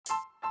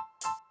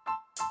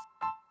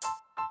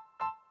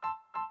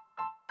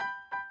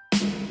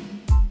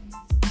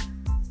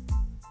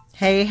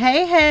Hey,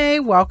 hey, hey,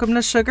 welcome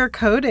to Sugar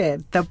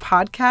Coated, the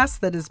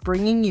podcast that is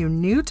bringing you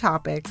new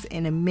topics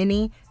in a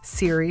mini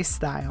series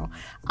style.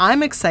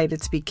 I'm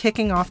excited to be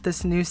kicking off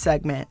this new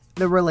segment,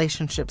 the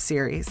relationship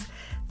series.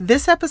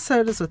 This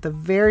episode is with a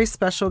very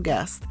special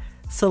guest,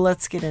 so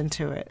let's get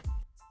into it.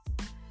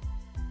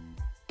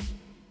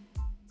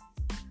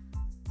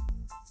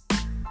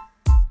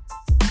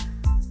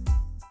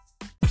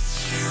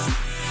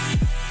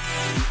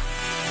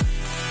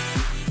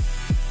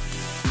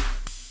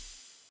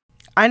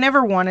 I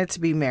never wanted to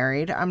be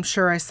married. I'm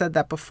sure I said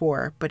that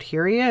before, but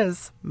here he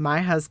is,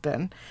 my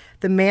husband,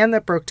 the man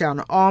that broke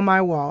down all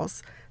my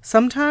walls.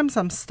 Sometimes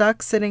I'm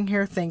stuck sitting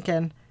here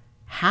thinking,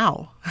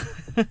 how?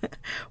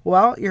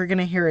 Well, you're going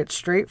to hear it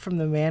straight from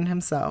the man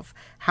himself.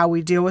 How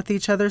we deal with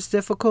each other's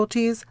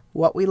difficulties,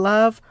 what we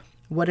love,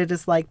 what it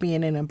is like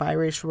being in a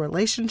biracial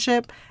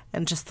relationship,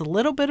 and just a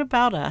little bit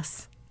about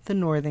us, the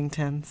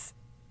Northingtons.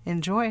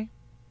 Enjoy.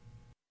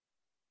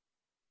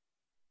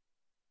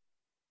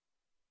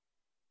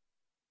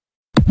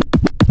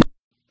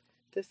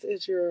 This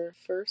is your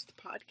first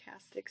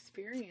podcast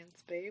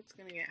experience, babe. It's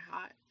going to get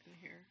hot in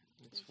here.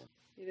 That's fine.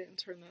 You didn't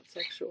turn that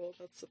sexual.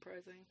 That's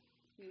surprising.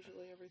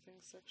 Usually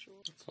everything's sexual.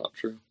 That's not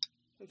true.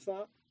 It's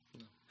not?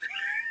 No.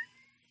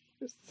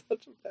 You're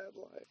such a bad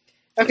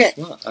lie. Okay. It's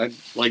not. I,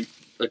 like,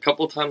 a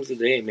couple times a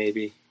day,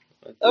 maybe.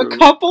 A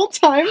couple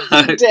times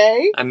a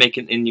day? I make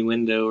an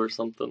innuendo or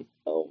something.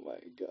 Oh my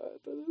god,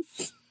 that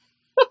is...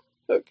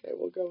 Okay,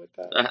 we'll go with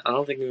that. I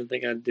don't even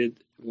think I did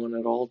one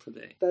at all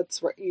today.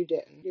 That's right, you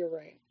didn't. You're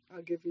right.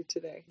 I'll give you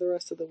today. The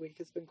rest of the week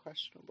has been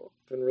questionable.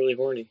 Been really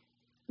horny.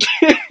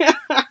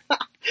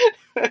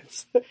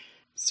 That's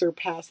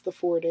surpassed the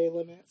 4-day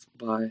limit.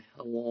 By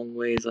a long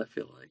ways, I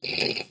feel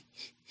like.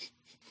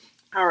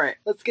 All right,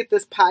 let's get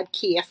this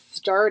podcast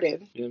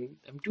started.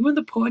 I'm doing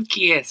the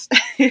podcast.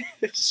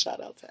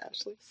 Shout out to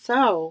Ashley.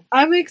 So,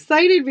 I'm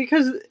excited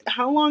because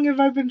how long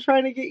have I been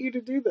trying to get you to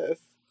do this?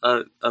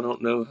 I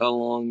don't know how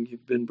long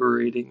you've been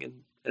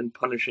berating and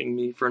punishing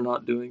me for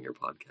not doing your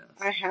podcast.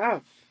 I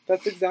have.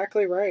 That's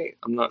exactly right.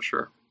 I'm not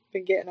sure.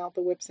 Been getting out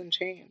the whips and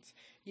chains.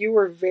 You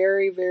were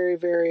very, very,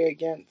 very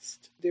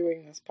against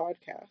doing this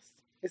podcast.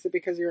 Is it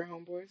because you're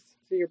homeboys?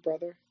 Is it your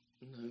brother?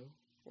 No.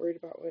 Worried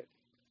about what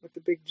the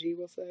big G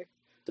will say?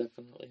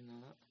 Definitely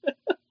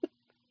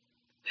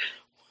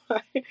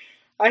not.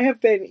 I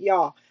have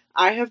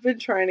been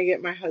trying to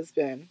get my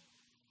husband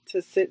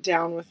to sit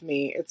down with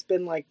me. It's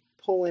been like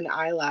pulling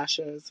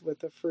eyelashes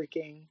with the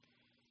freaking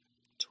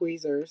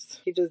tweezers.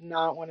 He does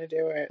not want to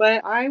do it.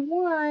 But I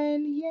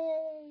won.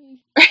 Yay.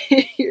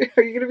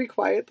 Are you going to be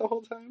quiet the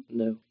whole time?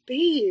 No.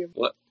 Babe.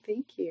 What?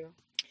 Thank you.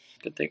 You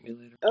can thank me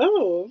later.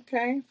 Oh,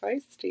 okay.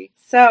 Feisty.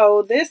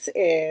 So this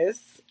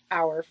is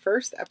our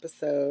first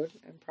episode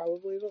and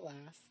probably the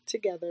last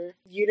together.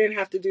 You didn't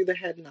have to do the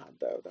head nod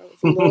though. That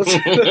was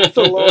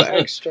a little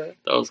extra.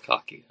 That was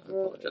cocky. I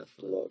apologize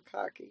for that. A little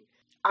cocky.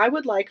 I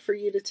would like for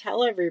you to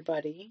tell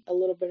everybody a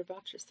little bit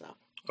about yourself.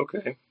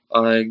 Okay.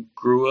 I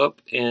grew up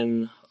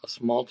in a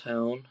small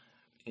town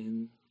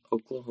in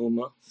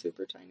Oklahoma.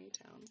 Super tiny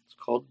town. It's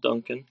called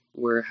Duncan,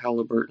 where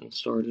Halliburton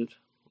started.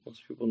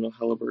 Most people know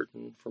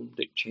Halliburton from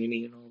Dick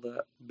Cheney and all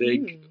that.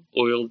 Big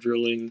oil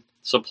drilling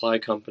supply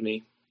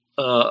company.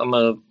 I'm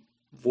a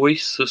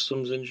voice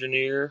systems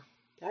engineer.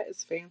 That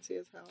is fancy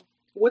as hell.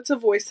 What's a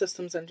voice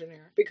systems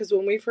engineer? Because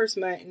when we first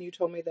met and you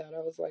told me that, I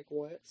was like,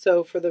 what?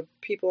 So for the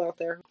people out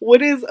there,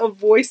 what is a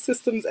voice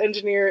systems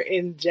engineer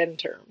in gen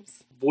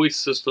terms? Voice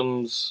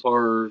systems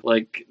are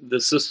like the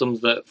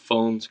systems that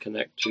phones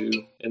connect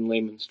to in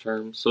layman's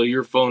terms. So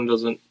your phone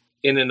doesn't,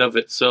 in and of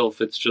itself,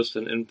 it's just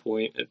an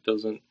endpoint. It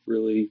doesn't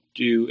really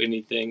do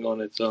anything on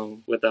its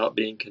own without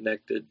being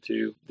connected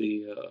to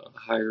the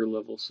higher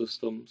level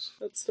systems.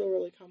 That's still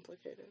really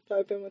complicated. So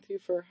I've been with you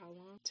for how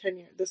long? 10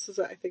 years.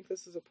 I think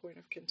this is a point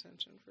of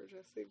contention for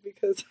Jesse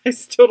because I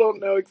still don't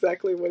know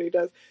exactly what he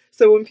does.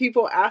 So when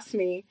people ask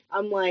me,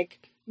 I'm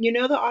like, you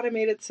know the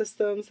automated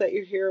systems that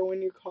you hear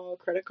when you call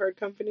credit card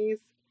companies?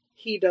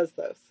 He does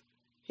those.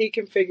 He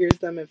configures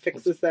them and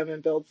fixes them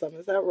and builds them.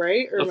 Is that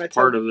right? Or that's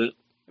part of it.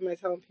 Am I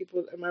telling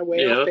people, am I way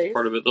off base? Yeah, that's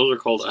part of it. Those are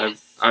called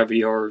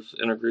IVRs,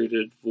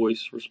 Integrated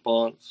Voice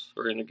Response,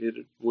 or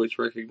Integrated Voice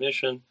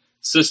Recognition.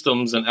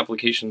 Systems and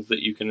applications that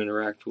you can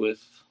interact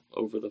with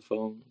over the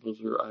phone. Those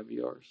are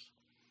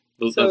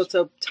IVRs. So it's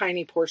a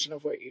tiny portion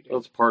of what you do.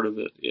 That's part of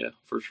it, yeah,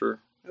 for sure.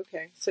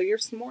 Okay, so you're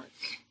smart.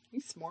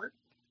 You're smart.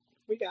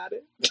 We got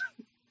it.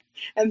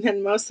 And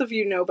then most of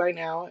you know by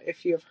now,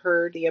 if you have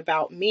heard the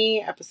About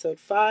Me, episode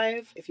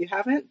 5. If you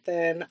haven't,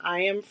 then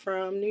I am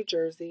from New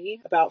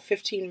Jersey, about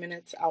 15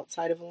 minutes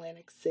outside of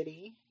Atlantic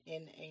City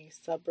in a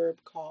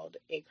suburb called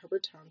Egg Harbor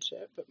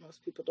Township. But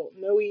most people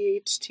don't know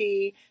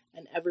EHT,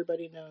 and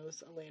everybody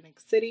knows Atlantic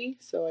City.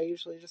 So I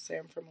usually just say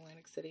I'm from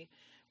Atlantic City.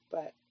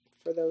 But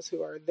for those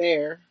who are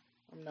there,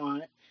 I'm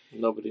not.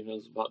 Nobody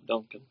knows about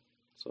Duncan,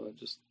 so I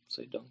just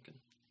say Duncan.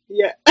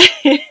 Yeah.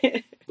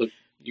 Look,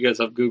 you guys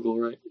have Google,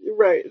 right?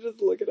 Right,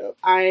 just look it up.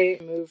 I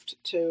moved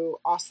to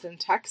Austin,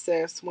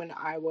 Texas when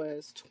I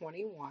was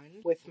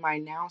 21 with my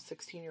now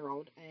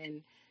 16-year-old.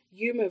 And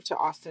you moved to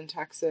Austin,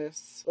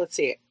 Texas. Let's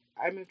see.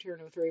 I moved here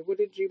in 03. When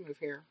did you move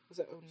here? Was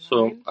it 09?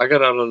 So I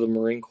got out of the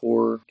Marine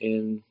Corps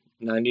in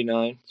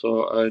 99.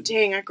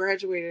 Dang, I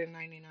graduated in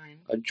 99.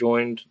 I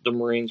joined the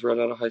Marines right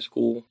out of high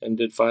school and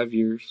did 5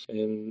 years.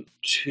 And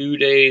 2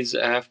 days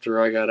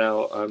after I got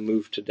out, I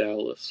moved to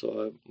Dallas.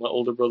 So my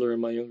older brother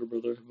and my younger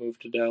brother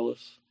moved to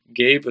Dallas.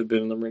 Gabe had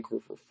been in the Marine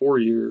Corps for 4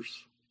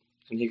 years,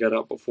 and he got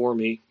out before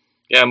me.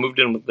 Yeah, I moved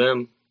in with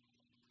them.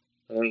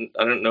 I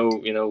don't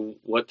know,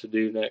 what to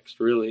do next,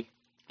 really.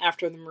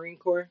 After the Marine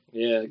Corps?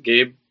 Yeah,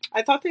 Gabe.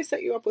 I thought they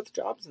set you up with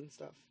jobs and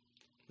stuff.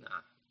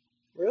 Nah.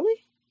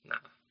 Really? Nah.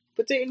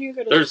 But didn't you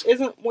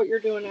isn't what you're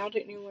doing now,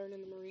 didn't you learn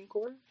in the Marine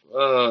Corps?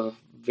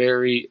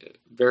 Very,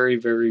 very,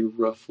 very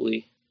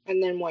roughly.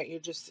 And then what, you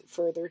just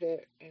furthered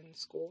it in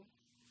school?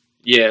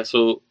 Yeah,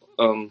 so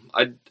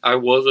I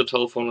was a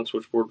telephone and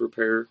switchboard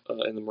repair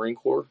in the Marine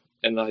Corps,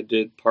 and I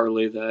did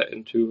parlay that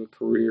into a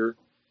career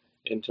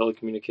in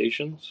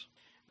telecommunications.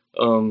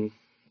 And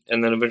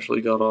then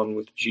eventually got on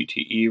with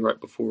GTE right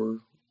before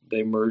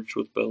they merged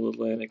with Bell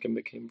Atlantic and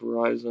became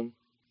Verizon.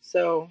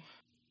 So,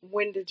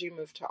 when did you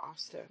move to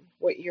Austin?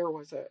 What year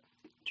was it?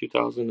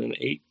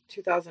 2008.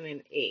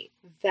 2008.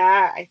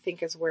 That, I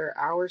think, is where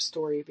our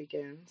story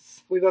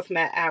begins. We both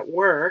met at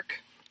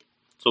work.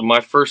 So my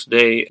first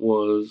day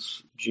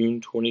was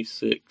June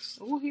 26th.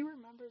 Oh, he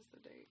remembers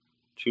the date.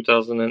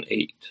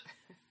 2008.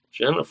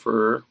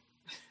 Jennifer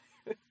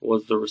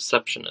was the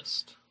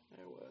receptionist.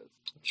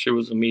 She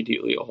was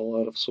immediately all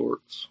out of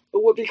sorts.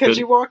 What, because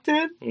you walked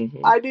in?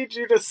 Mm-hmm. I need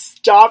you to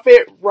stop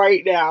it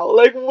right now.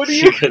 Like, what are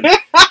you...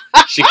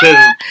 She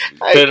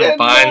couldn't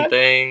find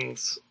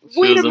things.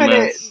 Wait a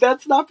minute.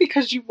 That's not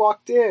because you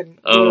walked in.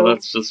 Oh,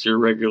 that's just your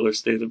regular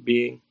state of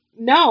being?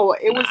 No,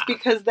 it was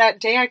because that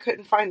day I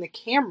couldn't find the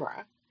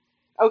camera.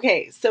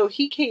 Okay, so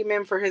he came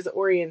in for his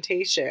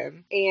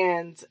orientation,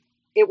 and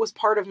it was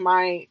part of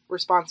my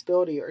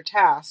responsibility or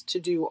task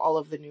to do all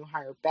of the new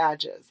hire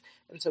badges.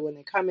 And so when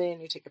they come in,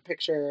 you take a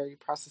picture, you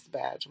process the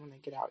badge, and when they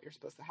get out, you're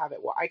supposed to have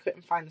it. Well, I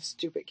couldn't find the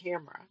stupid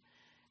camera.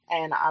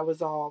 And I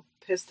was all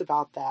pissed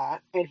about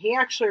that. And he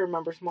actually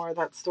remembers more of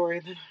that story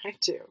than I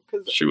do.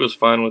 She was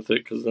fine with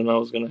it, because then I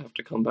was going to have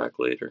to come back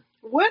later.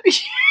 What?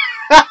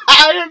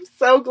 I am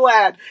so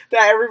glad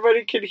that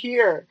everybody could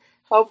hear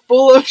how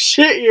full of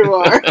shit you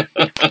are.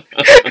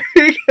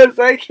 Because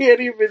I can't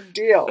even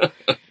deal.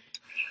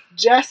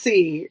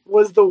 Jesse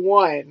was the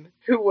one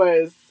who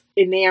was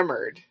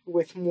enamored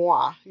with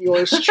moi,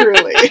 yours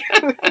truly.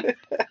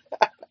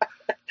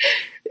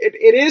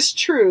 It is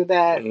true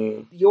that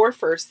your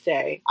first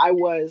day, I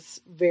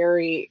was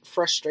very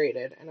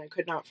frustrated and I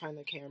could not find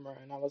the camera.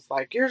 And I was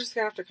like, you're just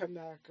going to have to come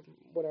back.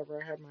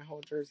 Whatever. I had my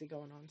whole jersey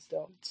going on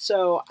still.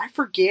 So I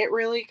forget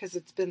really because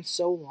it's been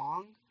so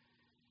long.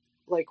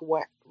 Like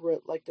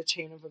the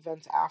chain of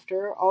events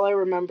after. All I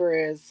remember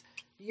is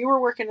you were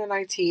working in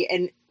IT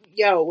and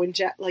when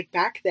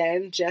back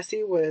then,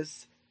 Jesse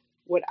was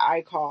what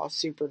I call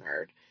super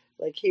nerd.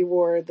 Like he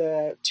wore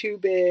the too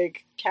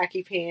big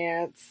khaki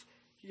pants,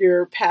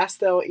 your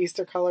pastel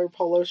Easter color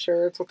polo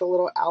shirts with a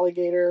little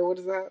alligator. What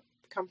is that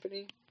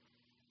company?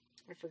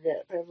 I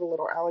forget. I have a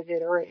little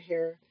alligator right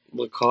here.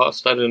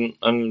 Lacoste? I didn't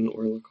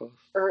wear Lacoste.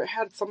 Or it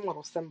had some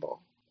little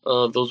symbol.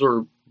 Those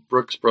were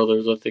Brooks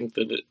Brothers. I think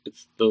that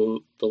it's the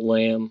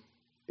lamb.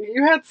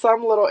 You had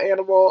some little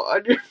animal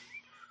on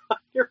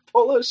your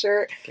polo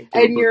shirt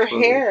and your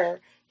hair.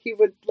 He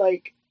would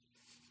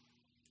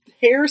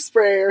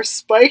hairspray or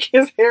spike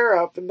his hair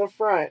up in the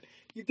front.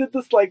 You did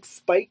this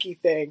spiky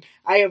thing.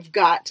 I have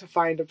got to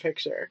find a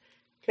picture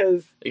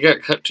because it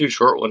got cut too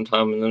short one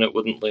time and then it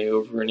wouldn't lay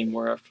over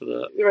anymore after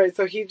that. Right,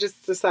 so he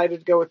just decided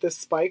to go with this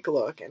spike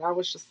look and I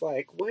was just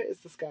like, what is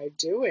this guy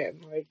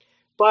doing?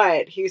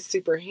 But he's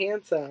super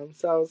handsome,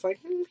 so I was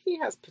like, he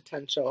has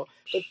potential.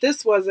 But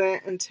this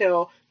wasn't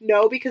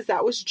because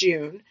that was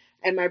June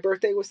and my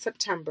birthday was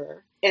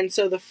September. And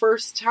so the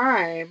first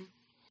time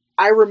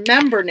I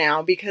remember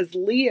now because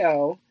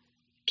Leo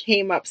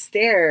came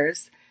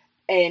upstairs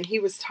and he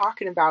was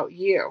talking about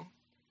you.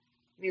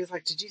 And he was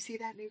like, did you see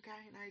that new guy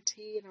in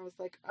IT? And I was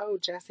like, oh,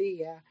 Jesse,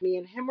 yeah. Me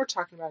and him were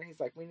talking about it. He's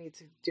like, we need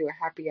to do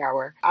a happy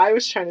hour. I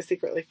was trying to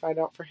secretly find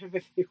out for him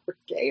if you were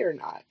gay or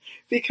not.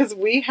 Because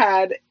we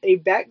had a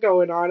bet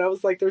going on. I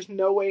was like, there's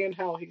no way in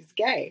hell he's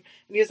gay.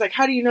 And he was like,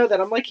 how do you know that?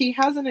 I'm like, he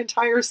has an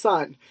entire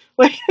son.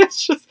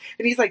 It's just,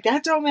 and he's like,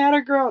 that don't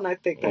matter, girl. And I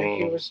think that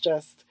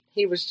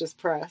he was just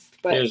pressed.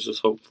 But he was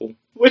just hopeful.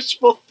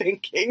 Wishful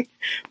thinking.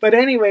 But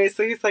anyway,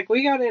 so he's like,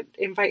 we got to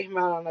invite him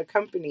out on a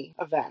company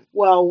event.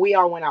 Well, we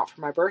all went out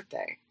for my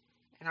birthday.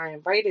 And I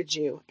invited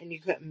you, and you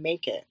couldn't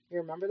make it. You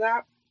remember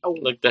that? Oh.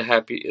 There was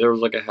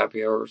a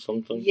happy hour or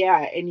something.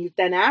 Yeah, and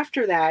then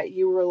after that,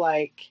 you were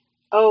like,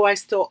 oh, I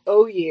still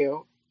owe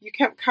you. You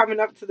kept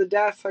coming up to the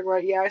desk, like,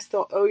 yeah, I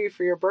still owe you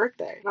for your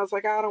birthday. And I was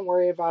like, oh, don't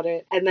worry about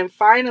it. And then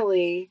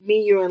finally,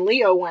 me, you, and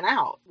Leo went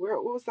out.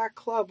 What was that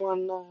club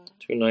on?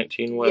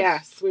 219 West.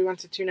 Yes, we went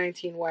to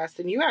 219 West.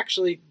 And you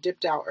actually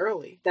dipped out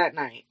early that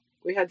night.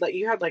 We had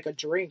you had like a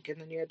drink and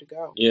then you had to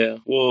go. Yeah.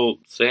 Well,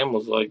 Sam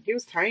was like He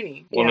was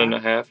tiny.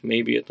 1.5,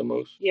 maybe at the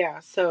most. Yeah,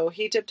 so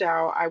he dipped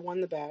out. I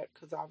won the bet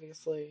because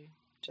obviously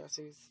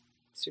Jesse's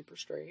super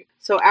straight.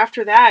 So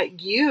after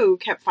that, you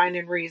kept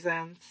finding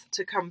reasons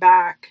to come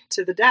back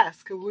to the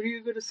desk. What are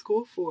you going to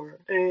school for?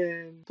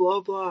 And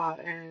blah, blah.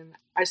 And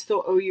I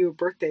still owe you a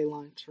birthday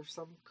lunch or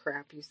some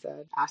crap you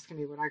said, asking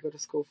me what I go to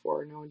school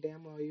for, knowing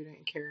damn well you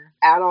didn't care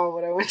at all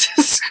what I went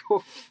to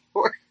school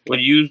for. Well,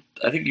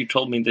 I think you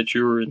told me that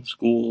you were in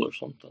school or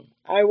something.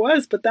 I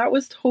was, but that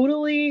was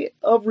totally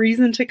a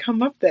reason to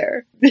come up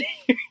there.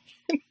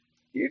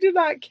 You did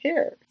not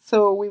care.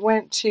 So we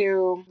went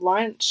to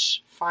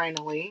lunch,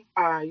 finally.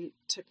 You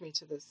took me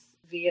to this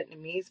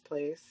Vietnamese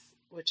place,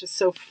 which is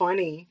so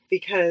funny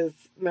because,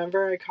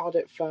 remember I called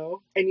it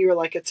pho? And you were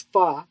like, it's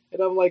pho.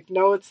 And I'm like,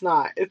 no, it's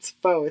not. It's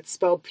pho. It's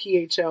spelled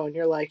P-H-O. And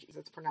you're like,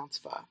 it's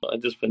pronounced pho.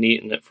 I'd just been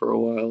eating it for a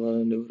while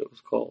and I knew what it was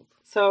called.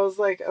 So I was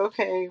like,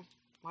 okay,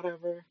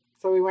 whatever.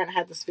 So we went and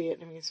had this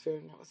Vietnamese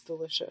food and it was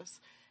delicious.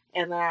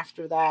 And then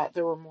after that,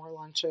 there were more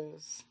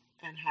lunches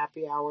and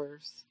happy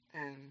hours.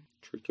 And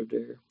Truth or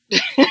Dare.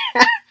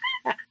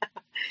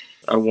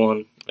 I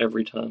won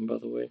every time, by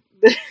the way,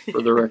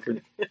 for the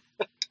record.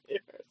 You're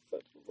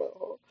such a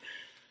butthole.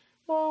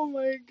 Oh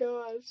my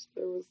gosh,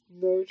 there was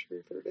no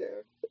truth or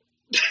dare.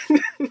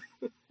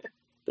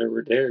 There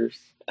were dares.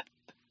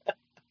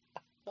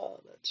 Oh,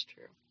 that's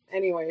true.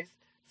 Anyways,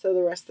 so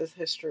the rest is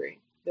history.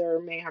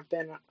 There may have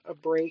been a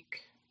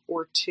break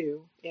or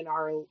two in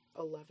our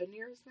 11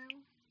 years now.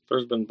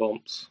 There's been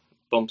bumps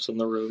in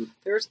the road.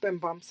 There's been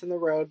bumps in the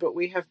road, but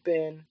we have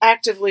been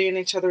actively in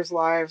each other's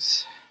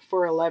lives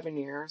for 11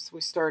 years.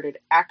 We started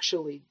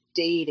actually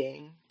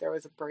dating. There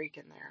was a break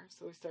in there.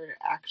 So we started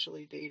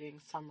actually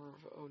dating summer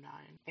of 2009.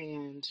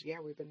 And yeah,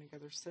 we've been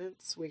together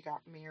since. We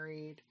got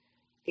married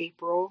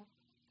April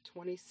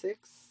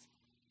 26,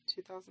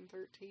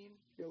 2013.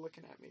 You're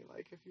looking at me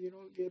like, if you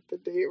don't get the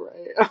date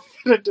right, I'm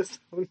going to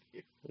disown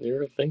you. You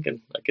were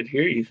thinking. I could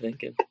hear you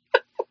thinking.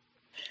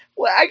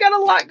 Well, I got a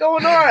lot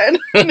going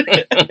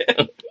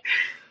on.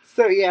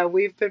 So yeah,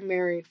 we've been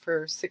married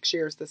for 6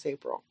 years this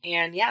April.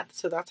 And yeah,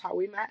 so that's how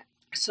we met.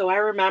 So I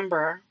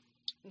remember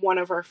one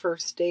of our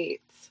first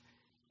dates.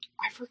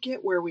 I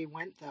forget where we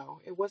went though.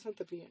 It wasn't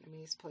the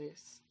Vietnamese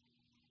place.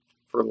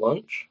 For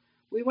lunch?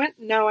 We went,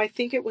 no, I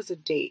think it was a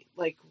date.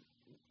 Like,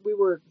 we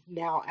were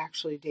now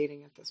actually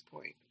dating at this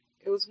point.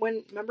 It was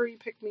when, remember you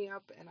picked me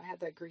up and I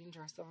had that green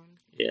dress on?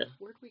 Yeah.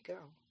 Where'd we go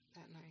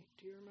that night?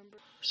 Do you remember?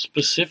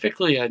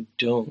 Specifically, I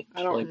don't.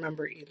 I don't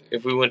remember either.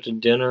 If we went to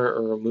dinner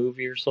or a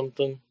movie or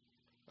something.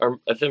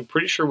 I'm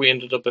pretty sure we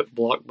ended up at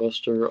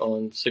Blockbuster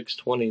on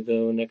 620,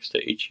 though, next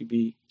to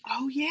H-E-B.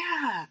 Oh,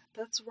 yeah.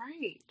 That's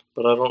right.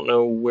 But I don't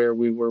know where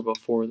we were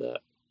before that.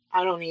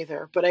 I don't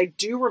either. But I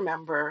do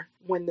remember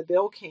when the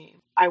bill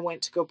came, I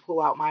went to go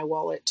pull out my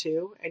wallet,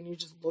 too. And you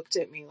just looked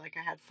at me like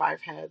I had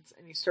 5 heads.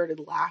 And you started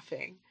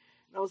laughing.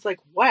 And I was like,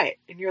 what?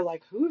 And you're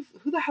like, who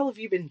the hell have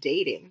you been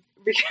dating?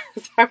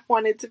 Because I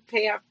wanted to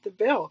pay off the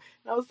bill.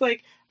 And I was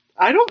like,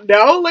 I don't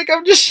know. Like,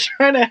 I'm just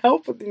trying to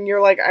help. And you're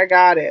like, I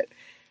got it.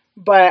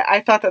 But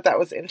I thought that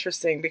was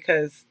interesting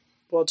because,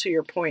 well, to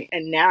your point,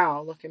 and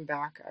now looking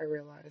back, I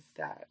realized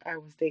that I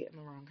was dating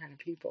the wrong kind of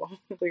people,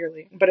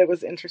 clearly. But it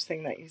was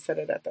interesting that you said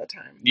it at that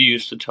time. You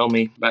used to tell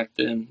me back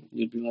then,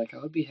 you'd be like, I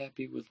would be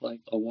happy with like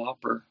a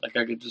Whopper. Like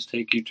I could just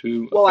take you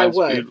to a fast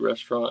food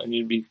restaurant and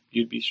you'd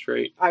be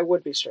straight. I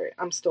would be straight.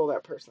 I'm still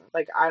that person.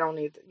 Like I don't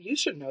need, you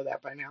should know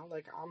that by now.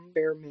 Like I'm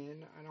bare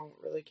min. I don't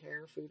really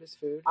care. Food is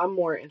food. I'm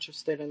more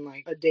interested in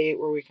like a date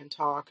where we can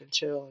talk and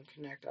chill and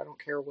connect. I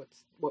don't care what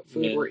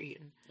food we're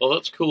eating. Well,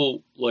 that's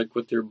cool, like,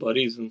 with your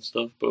buddies and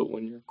stuff, but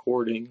when you're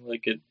courting,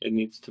 like, it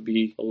needs to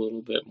be a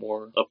little bit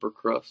more upper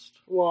crust.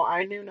 Well,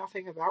 I knew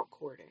nothing about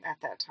courting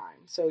at that time,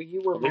 so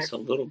you were at least a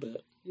little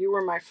bit. You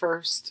were my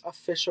first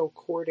official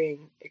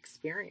courting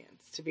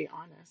experience, to be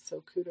honest,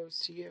 so kudos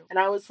to you. And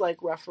I was,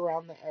 like, rough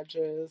around the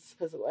edges,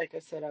 because, like I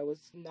said, I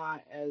was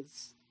not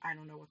as, I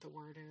don't know what the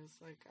word is,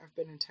 like, I've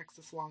been in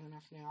Texas long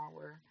enough now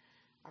where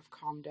I've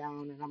calmed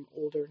down and I'm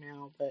older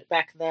now, but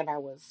back then I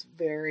was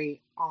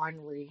very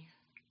ornery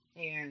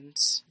and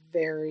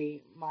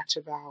very much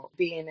about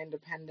being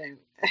independent,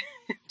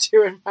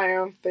 doing my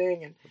own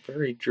thing. And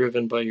very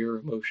driven by your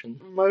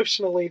emotions.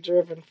 Emotionally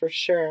driven for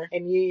sure.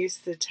 And you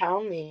used to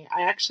tell me,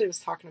 I actually was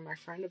talking to my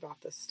friend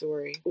about this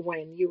story,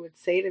 when you would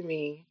say to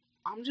me,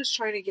 I'm just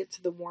trying to get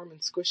to the warm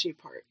and squishy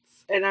parts.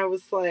 And I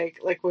was like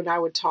when I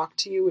would talk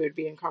to you, we would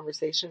be in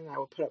conversation and I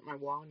would put up my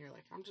wall and you're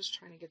like, I'm just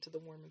trying to get to the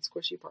warm and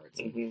squishy parts.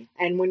 Mm-hmm.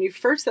 And when you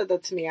first said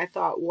that to me, I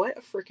thought, what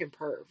a freaking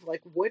perv.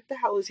 Like, what the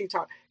hell is he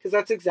talking? Because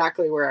that's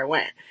exactly where I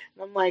went.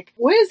 And I'm like,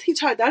 what is he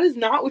talking? That is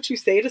not what you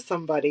say to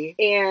somebody.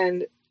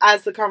 And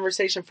as the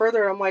conversation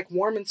further, I'm like,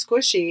 warm and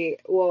squishy.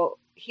 Well,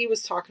 he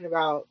was talking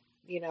about,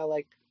 you know,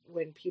 like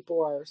when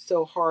people are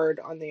so hard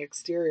on the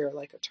exterior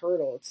like a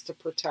turtle, it's to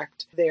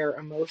protect their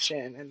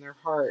emotion and their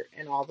heart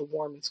and all the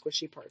warm and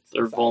squishy parts.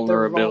 Their inside.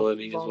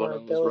 vulnerability is what I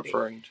was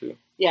referring to.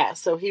 Yeah,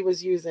 so he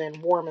was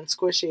using warm and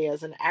squishy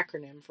as an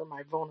acronym for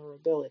my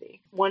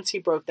vulnerability. Once he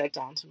broke that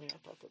down to me, I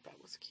thought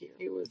that was cute.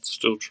 It's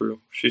still true.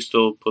 She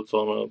still puts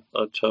on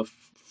a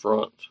tough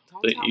front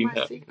that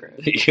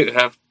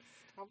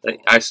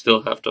I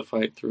still have to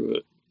fight through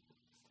it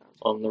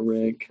on the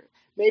rig.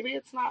 Maybe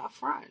it's not a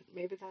front.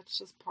 Maybe that's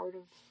just part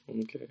of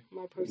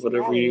my personality.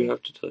 Whatever you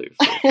have to tell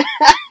yourself.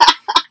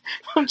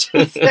 I'm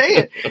just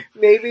saying.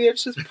 Maybe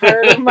it's just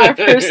part of my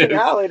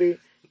personality.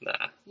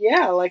 Nah.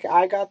 Yeah, like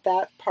I got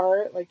that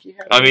part. Like you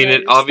have. I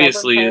mean,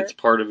 obviously it's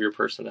part of your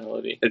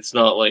personality. It's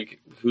not like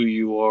who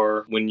you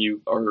are when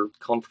you are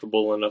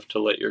comfortable enough to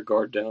let your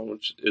guard down,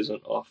 which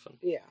isn't often.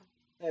 Yeah.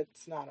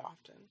 It's not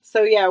often.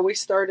 So yeah, we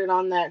started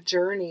on that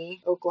journey,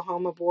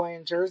 Oklahoma boy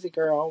and Jersey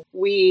girl.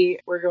 We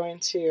were going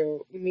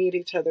to meet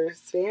each other's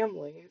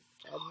families.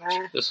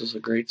 This is a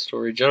great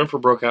story. Jennifer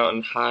broke out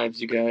in hives,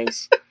 you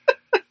guys.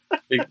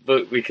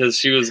 Because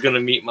she was going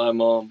to meet my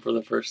mom for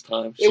the first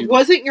time. It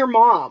wasn't your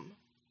mom.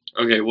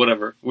 Okay,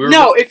 whatever.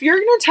 If you're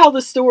going to tell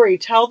the story,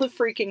 tell the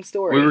freaking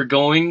story. We were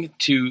going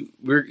to...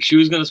 She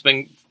was going to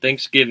spend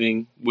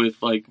Thanksgiving with,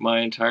 like,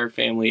 my entire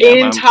family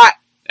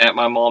at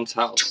my mom's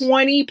house.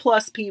 20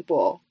 plus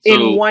people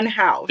in one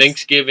house.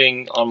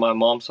 Thanksgiving on my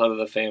mom's side of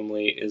the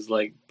family is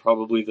like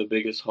probably the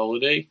biggest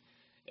holiday.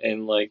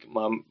 And like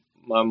my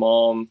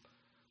mom,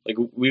 like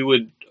we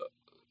would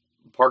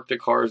park the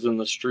cars in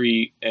the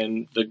street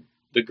and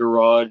the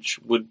garage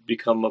would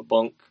become a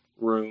bunk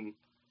room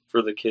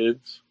for the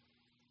kids.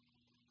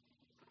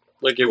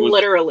 Like it was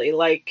literally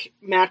like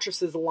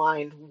mattresses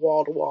lined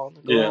wall to wall in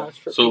the garage.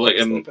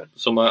 Yeah.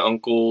 So my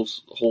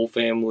uncle's whole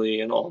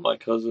family and all my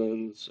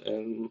cousins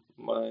and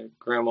my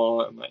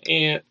grandma and my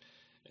aunt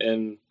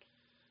and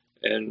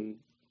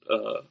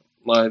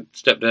my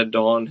stepdad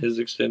Don, his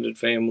extended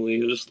family.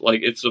 Just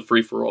like it's a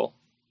free for all.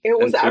 It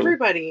was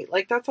everybody.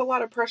 Like that's a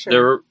lot of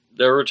pressure.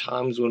 There were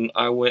times when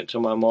I went to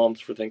my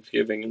mom's for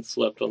Thanksgiving and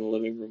slept on the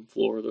living room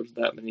floor. There's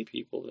that many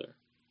people there.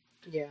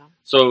 Yeah.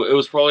 So it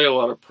was probably a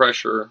lot of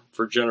pressure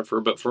for Jennifer,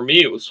 but for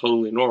me it was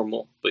totally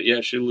normal. But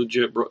yeah, she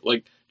legit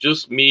like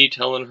just me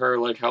telling her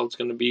like how it's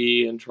gonna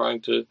be and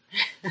trying to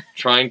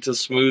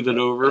smooth it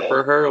over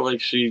for her.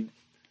 Like she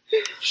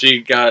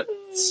got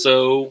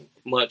so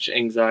much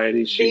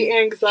anxiety. The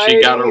anxiety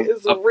she got a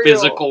real.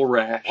 Physical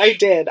rash. I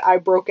did. I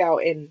broke out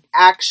in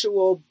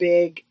actual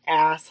big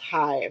ass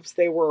hives.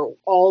 They were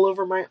all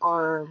over my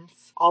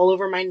arms, all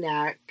over my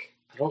neck.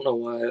 I don't know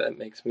why that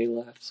makes me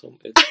laugh so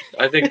much.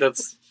 I think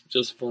that's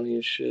just funny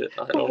as shit.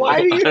 I don't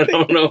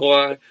know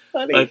why.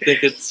 Funny? I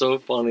think it's so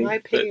funny. My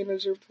pain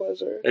is your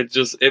pleasure.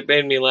 It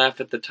made me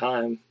laugh at the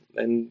time.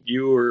 And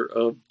you were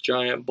a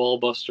giant ball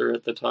buster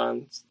at the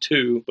time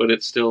too, but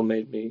it still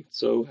made me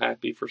so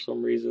happy for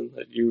some reason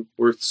that you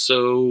were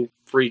so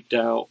freaked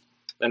out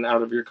and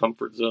out of your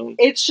comfort zone.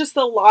 It's just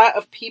a lot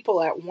of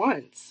people at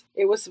once.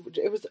 It was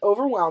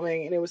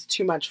overwhelming and it was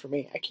too much for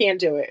me. I can't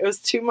do it. It was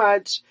too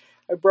much.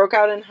 I broke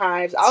out in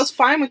hives. I was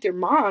fine with your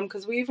mom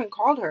because we even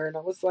called her and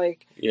I was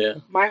like, yeah,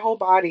 my whole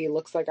body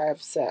looks like I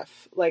have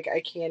Sif. Like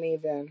I can't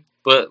even.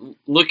 But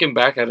looking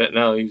back at it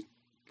now,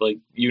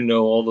 you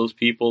know all those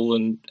people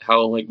and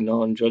how like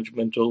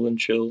non-judgmental and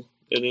chill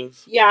it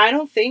is. Yeah, I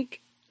don't think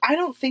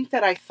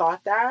that I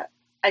thought that.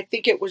 I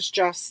think it was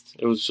just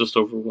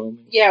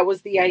overwhelming. Yeah, it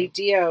was the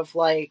idea of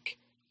like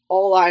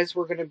all eyes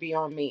were going to be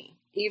on me,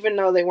 even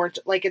though they weren't.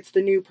 Like it's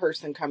the new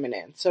person coming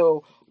in,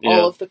 so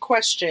all of the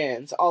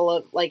questions,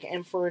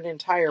 and for an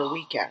entire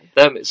weekend.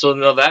 That makes a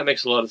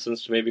lot of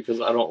sense to me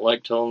because I don't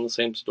like telling the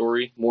same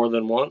story more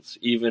than once,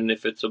 even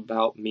if it's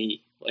about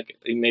me. Like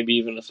maybe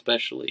even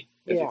especially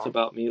if it's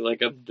about me.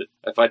 Like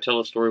if I tell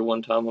a story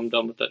one time, I'm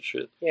done with that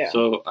shit. Yeah.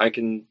 So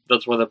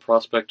that's why the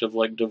prospect of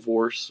like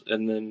divorce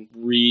and then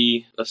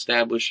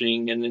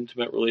re-establishing an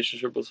intimate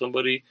relationship with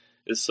somebody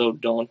is so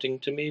daunting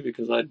to me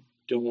because I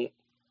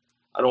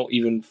don't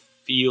even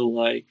feel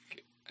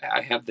like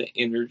I have the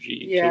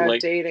energy to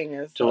dating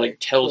is to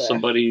tell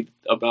somebody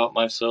about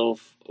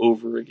myself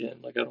over again.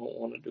 Like I don't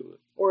want to do it.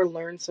 Or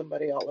learn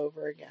somebody all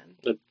over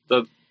again.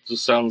 That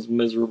just sounds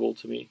miserable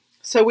to me.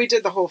 So we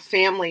did the whole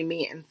family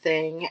meeting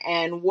thing,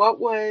 and what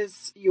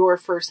was your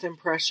first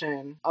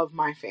impression of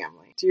my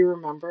family? Do you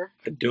remember?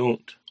 I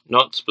don't.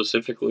 Not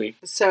specifically.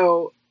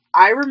 So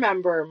I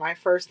remember my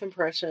first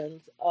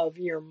impressions of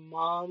your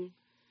mom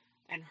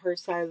and her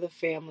side of the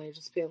family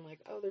just being like,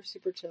 oh, they're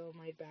super chill,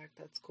 laid back,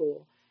 that's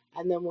cool.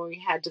 And then when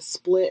we had to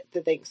split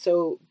the thing,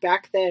 so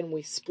back then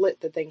we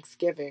split the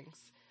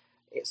Thanksgivings.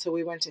 So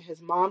we went to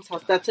his mom's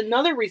house. That's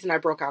another reason I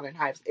broke out in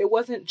hives. It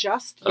wasn't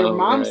just your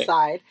mom's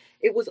side.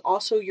 It was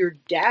also your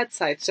dad's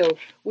side. So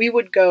we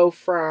would go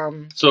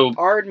from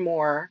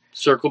Ardmore.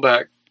 Circle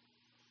back.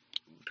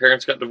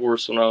 Parents got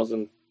divorced when I was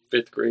in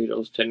 5th grade. I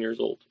was 10 years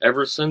old.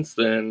 Ever since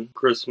then,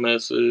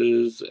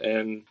 Christmases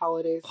and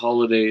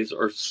holidays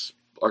are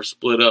are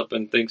split up,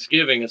 and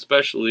Thanksgiving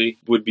especially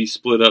would be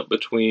split up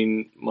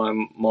between my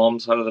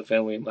mom's side of the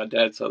family and my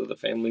dad's side of the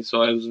family.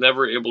 So I was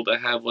never able to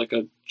have like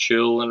a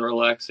chill and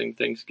relaxing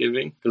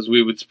Thanksgiving, because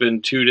we would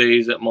spend 2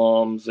 days at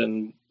mom's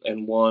and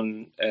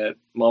one at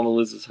Mama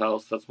Liz's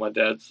house. That's my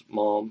dad's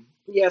mom.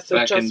 Yeah, so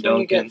back in just when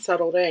you Duncan. get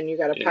settled in, you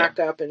got to Yeah. pack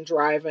up and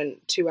drive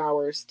in 2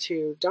 hours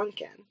to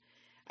Duncan.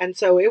 And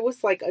so it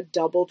was like a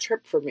double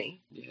trip for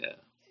me. Yeah.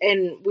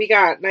 And we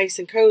got nice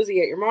and cozy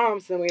at your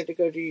mom's, and then we had to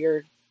go to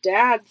your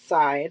dad's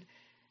side.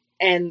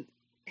 And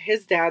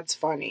his dad's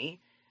funny,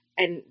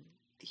 and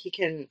he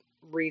can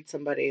read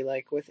somebody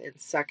like within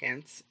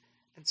seconds.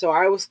 And so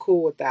I was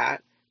cool with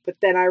that. But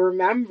then I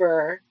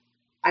remember,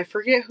 I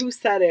forget who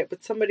said it,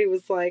 but somebody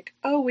was like,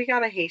 "Oh, we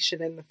got a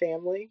Haitian in the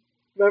family."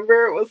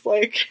 Remember, it was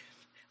like,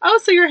 "Oh,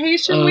 so you're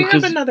Haitian? We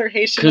have another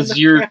Haitian." Because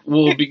you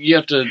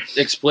have to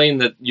explain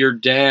that your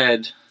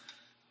dad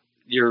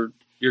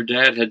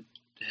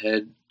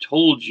had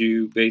told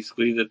you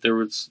basically that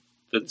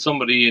that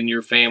somebody in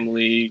your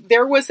family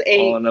there was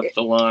on up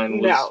the line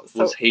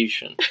was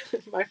Haitian.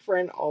 My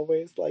friend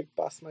always like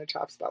busts my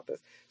chops about this.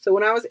 So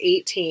when I was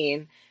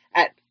 18,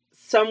 at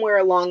somewhere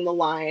along the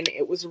line,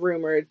 it was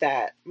rumored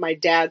that my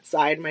dad's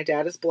side, my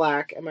dad is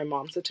black and my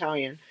mom's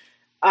Italian,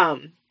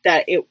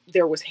 that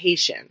there was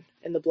Haitian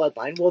in the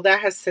bloodline. Well,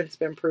 that has since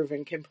been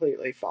proven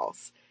completely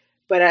false.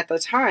 But at the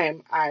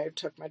time, I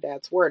took my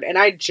dad's word, and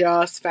I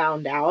just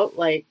found out,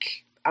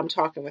 like, I'm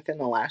talking within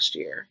the last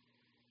year,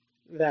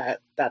 that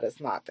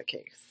is not the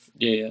case.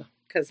 Yeah.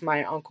 Because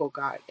my uncle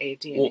got a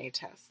DNA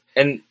test.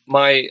 And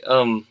my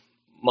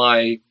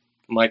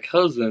my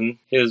cousin,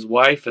 his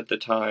wife at the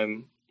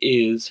time,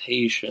 is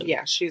Haitian.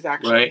 Yeah, she's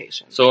actually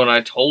Haitian. So when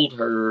I told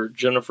her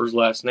Jennifer's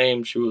last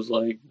name, she was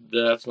like,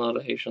 "That's not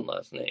a Haitian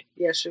last name."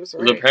 Yeah, she was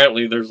right. Because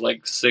apparently there's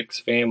like 6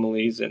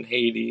 families in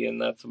Haiti,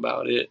 and that's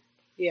about it.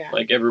 Yeah.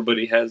 Like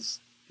everybody has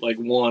like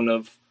one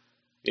of,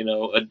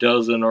 a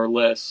dozen or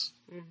less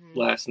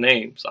last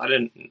names. Who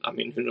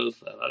knows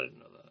that? I didn't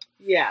know that.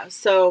 Yeah,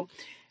 so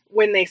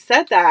when they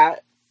said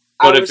that,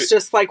 I was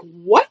just like,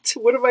 what?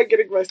 What am I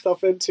getting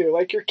myself into?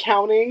 Like, you're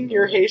counting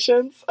your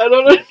Haitians? I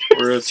don't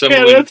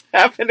understand what's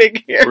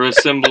happening here. We're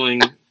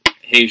assembling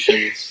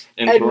Haitians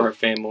into our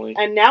family.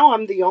 And now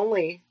I'm the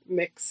only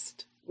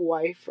mixed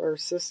wife or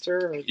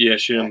sister. Yeah,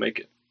 she didn't make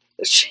it.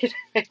 She didn't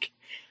make it.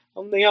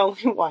 I'm the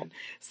only one.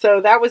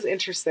 So that was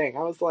interesting.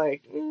 I was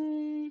like,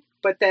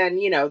 But then,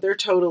 they're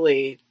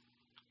totally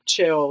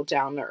chill,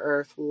 down to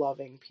earth,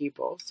 loving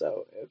people.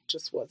 So it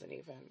just wasn't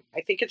even,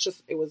 I think it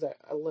was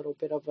a little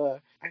bit of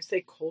I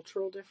say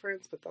cultural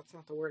difference, but that's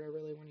not the word I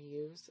really want to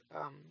use.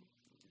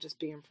 Just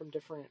being from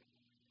different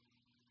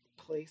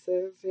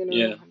places, how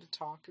to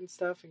talk and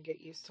stuff and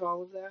get used to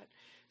all of that.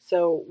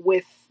 So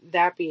with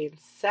that being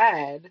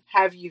said,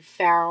 have you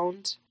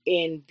found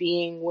in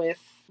being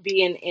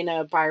in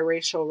a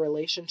biracial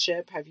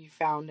relationship, have you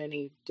found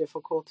any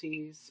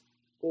difficulties,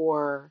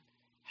 or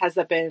has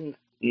that been?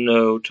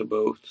 No to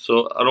both.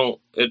 So I don't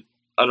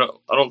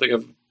think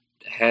I've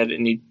had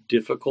any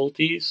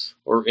difficulties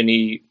or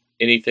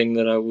anything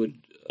that I would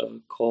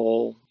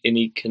call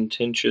any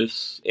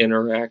contentious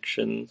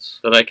interactions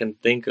that I can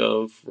think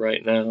of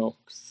right now.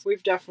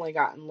 We've definitely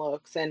gotten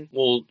looks, and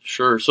well,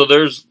 sure. So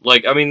there's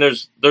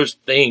there's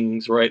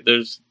things, right?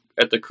 There's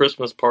at the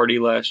Christmas party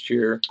last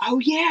year. Oh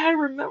yeah, I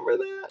remember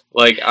that.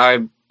 Like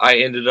I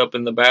ended up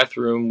in the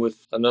bathroom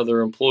with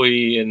another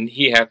employee, and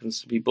he happens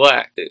to be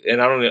black.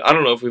 And I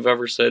don't know if we've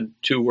ever said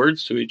 2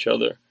 words to each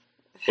other,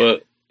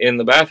 but in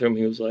the bathroom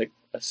he was like,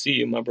 "I see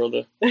you, my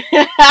brother."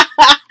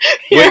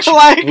 Which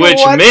what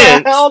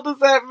the hell does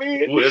that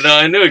mean? No,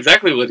 I knew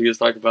exactly what he was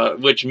talking about,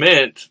 which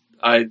meant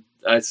I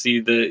see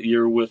that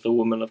you're with a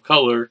woman of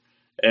color,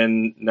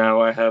 and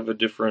now I have a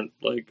different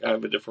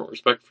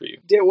respect for you.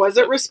 Was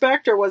it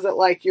respect, or was it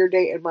like you're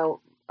dating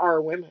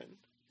our women?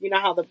 You know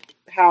how that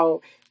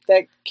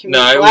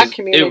black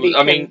community.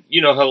 I mean,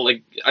 you know how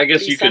I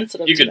guess you could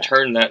that.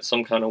 turn that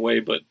some kind of way,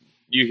 but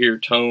you hear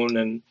tone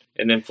and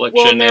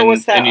inflection, well, there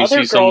was that and you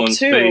other see someone's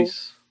girl too,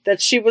 face. That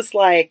she was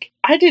like,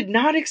 "I did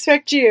not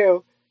expect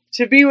you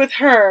to be with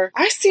her.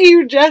 I see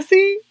you,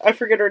 Jessie." I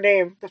forget her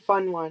name. The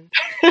fun one.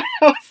 I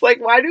was like,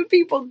 why do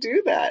people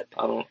do that?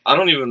 I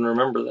don't even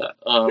remember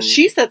that.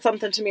 She said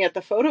something to me at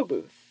the photo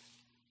booth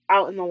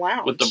out in the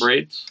lounge. With the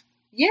braids?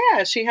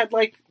 Yeah, she had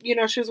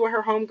she was with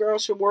her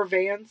homegirl. She wore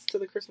Vans to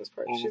the Christmas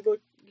party.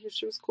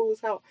 She was cool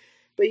as hell.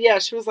 But yeah,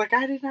 she was like,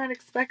 I did not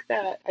expect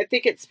that. I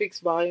think it speaks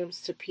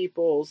volumes to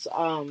people's,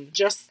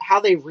 just how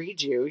they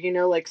read you.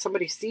 Like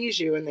somebody sees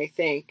you and they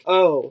think,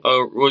 oh,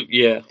 well,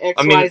 yeah.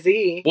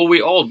 XYZ. Well,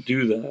 we all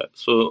do that.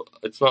 So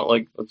it's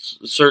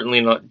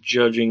certainly not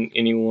judging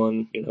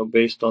anyone,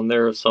 based on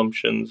their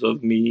assumptions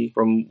of me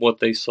from what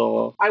they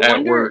saw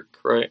at work,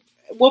 right?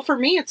 Well, for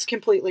me, it's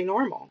completely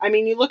normal. I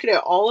mean, you look at it,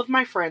 all of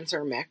my friends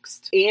are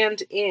mixed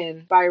and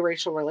in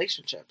biracial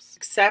relationships,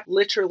 except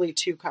literally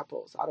 2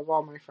 couples out of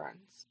all my friends.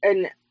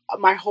 And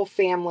my whole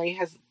family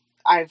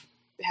I've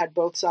had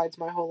both sides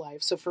my whole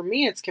life. So for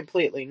me, it's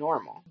completely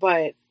normal.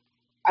 But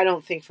I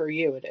don't think for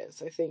you it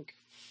is. I think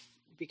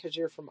because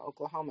you're from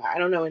Oklahoma. I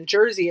don't know. In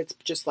Jersey, it's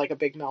just like a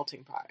big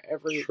melting pot.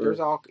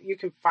 Sure. You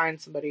can find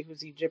somebody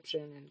who's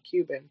Egyptian and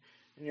Cuban,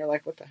 and you're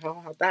like, what the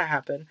hell? How'd that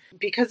happen?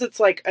 Because it's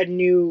like a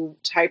new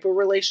type of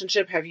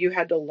relationship. Have you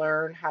had to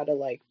learn how to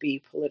like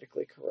be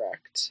politically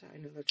correct? I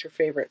know that's your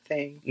favorite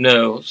thing.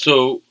 No.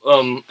 So,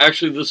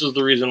 actually, this is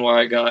the reason why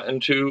I got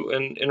into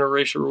an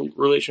interracial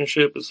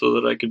relationship, is so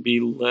that I could be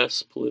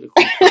less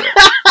politically correct.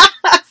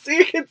 So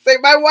you can say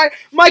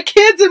my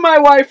kids and my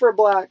wife are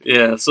black.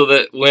 Yeah. So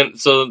that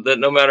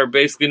no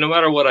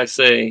matter what I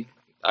say,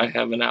 I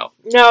have an out.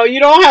 No, you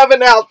don't have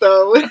an out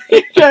though.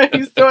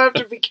 You still have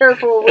to be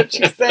careful what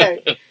you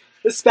say,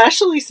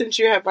 especially since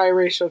you have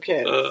biracial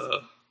kids.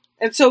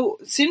 And so,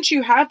 since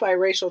you have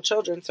biracial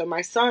children, so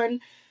my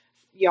son,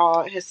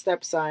 his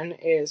stepson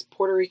is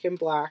Puerto Rican,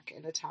 black,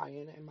 and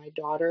Italian, and my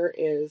daughter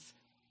is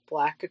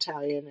black,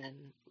 Italian, and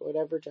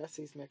whatever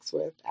Jesse's mixed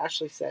with.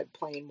 Ashley said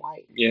plain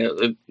white. Yeah,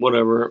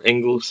 whatever.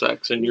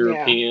 Anglo-Saxon,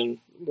 European. Yeah.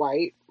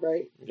 White,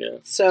 right? Yeah.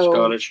 So,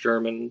 Scottish,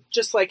 German.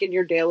 Just like in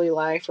your daily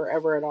life or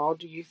ever at all,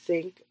 do you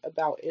think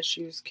about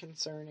issues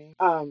concerning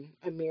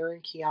Amir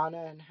and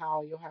Kiana and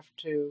how you'll have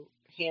to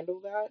handle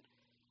that?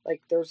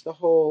 Like, there's the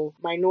whole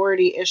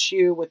minority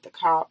issue with the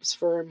cops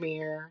for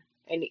Amir,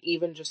 and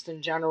even just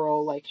in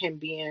general, like him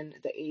being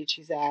the age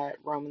he's at,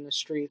 roaming the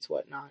streets,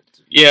 whatnot.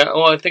 Yeah,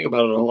 well, I think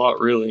about it a lot,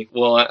 really.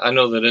 Well, I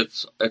know that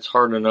it's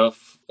hard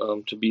enough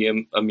to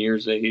be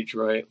Amir's age,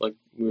 right? Like,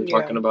 we were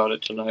talking about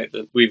it tonight,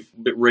 that we've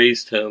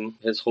raised him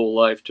his whole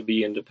life to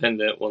be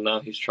independent. Well, now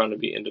he's trying to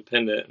be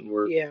independent, and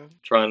we're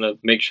trying to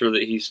make sure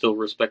that he still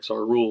respects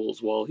our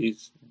rules while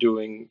he's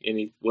doing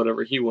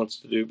whatever he wants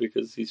to do,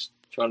 because he's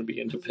trying to be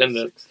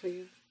independent.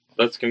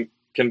 That's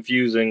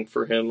confusing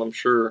for him, I'm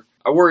sure.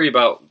 I worry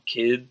about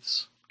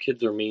kids.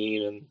 Kids are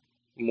mean and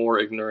more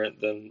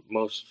ignorant than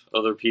most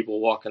other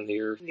people walking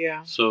the earth.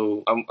 Yeah.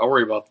 So I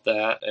worry about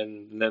that,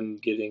 and them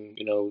getting,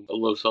 a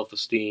low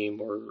self-esteem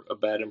or a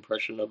bad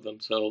impression of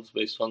themselves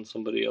based on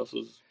somebody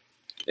else's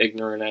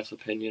ignorant ass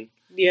opinion.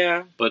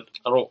 Yeah. But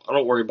I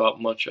don't worry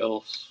about much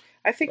else.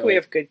 I think we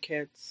have good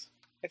kids.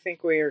 I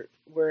think we're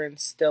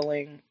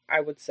instilling,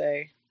 I would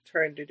say,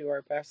 trying to do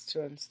our best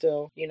to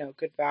instill,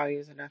 good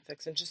values and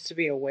ethics, and just to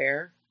be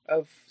aware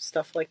of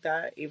stuff like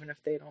that, even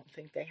if they don't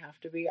think they have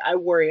to be. I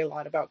worry a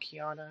lot about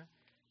Kiana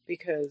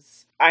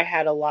because I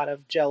had a lot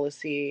of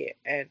jealousy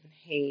and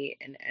hate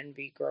and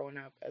envy growing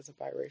up as a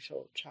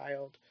biracial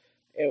child.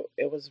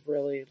 It was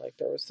really, like,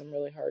 there was some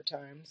really hard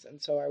times,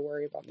 and so I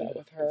worry about that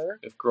with her.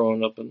 If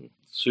growing up in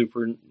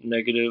super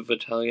negative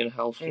Italian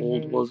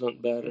household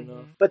wasn't bad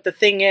enough. But the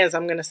thing is,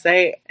 I'm going to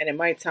say, and it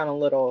might sound a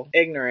little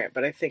ignorant,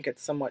 but I think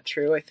it's somewhat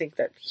true. I think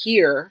that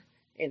here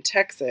in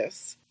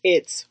Texas,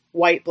 it's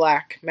white,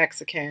 black,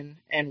 Mexican,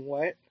 and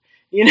what?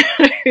 You know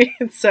what I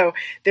mean? So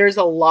there's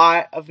a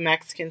lot of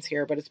Mexicans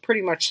here, but it's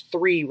pretty much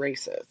 3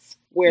 races.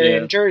 Where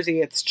in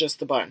Jersey, it's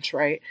just a bunch,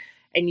 right?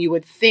 And you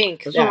would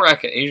think there's a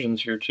rack of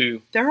Asians here,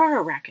 too. There are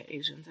a rack of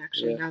Asians,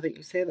 actually, now that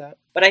you say that.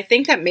 But I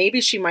think that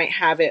maybe she might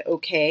have it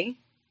okay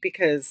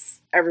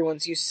because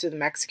everyone's used to the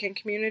Mexican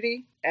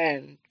community,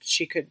 and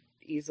she could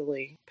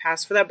easily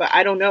pass for that. But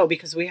I don't know,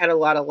 because we had a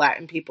lot of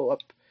Latin people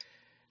up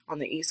on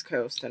the East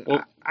Coast, and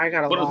I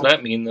got a lot. What does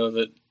that mean, though?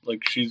 That,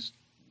 like,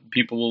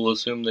 people will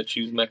assume that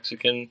she's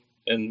Mexican,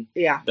 and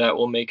that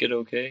will make it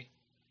okay?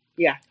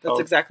 Yeah, that's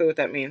exactly what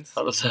that means.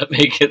 How does that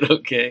make it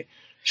okay?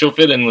 She'll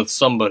fit in with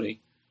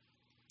somebody.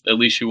 At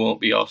least she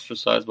won't be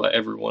ostracized by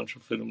everyone.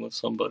 She'll fit in with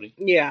somebody.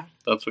 Yeah.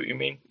 That's what you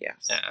mean?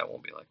 Yes. Nah, it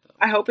won't be like that.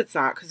 I hope it's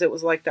not, because it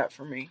was like that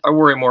for me. I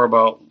worry more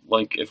about,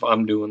 like, if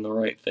I'm doing the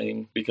right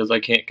thing, because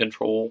I can't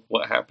control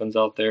what happens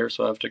out there,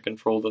 so I have to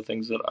control the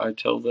things that I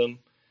tell them.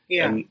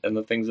 Yeah. And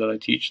the things that I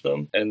teach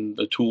them and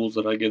the tools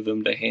that I give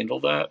them to handle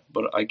that,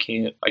 but I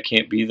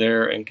can't be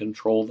there and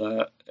control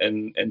that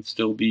and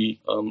still be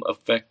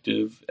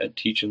effective at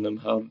teaching them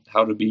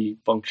how to be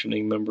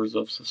functioning members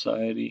of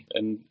society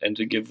and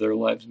to give their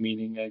lives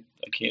meaning.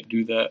 I can't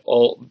do that.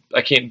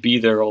 I can't be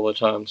there all the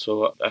time,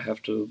 so I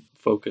have to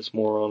focus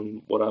more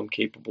on what I'm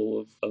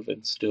capable of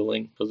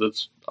instilling,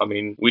 because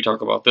we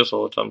talk about this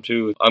all the time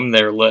too. I'm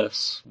there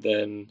less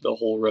than the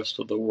whole rest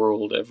of the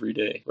world every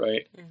day,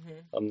 right? Mm-hmm.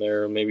 I'm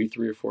there maybe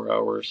 3 or 4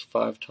 hours,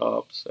 5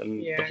 tops,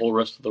 and the whole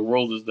rest of the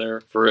world is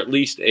there for at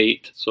least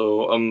 8.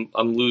 So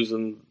I'm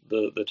losing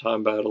the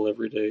time battle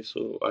every day,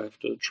 so I have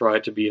to try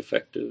to be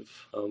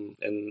effective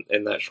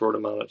in that short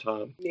amount of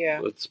time.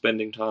 Yeah. With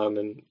spending time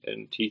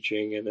and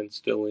teaching and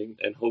instilling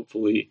and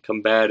hopefully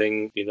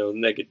combating,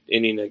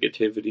 any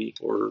negativity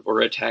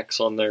or attacks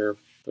on their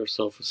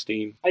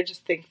self-esteem. I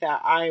just think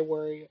that I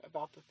worry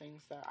about the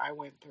things that I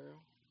went through,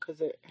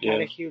 because it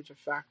had a huge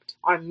effect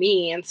on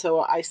me, and so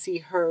I see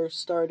her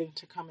starting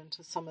to come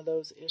into some of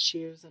those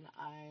issues, and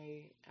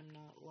I am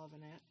not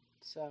loving it.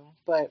 So,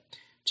 but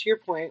to your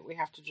point, we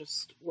have to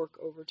just work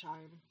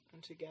overtime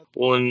and together.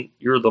 Well, and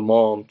you're the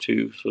mom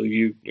too, so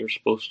you're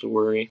supposed to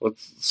worry. But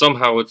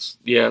somehow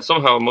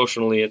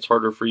emotionally it's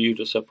harder for you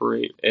to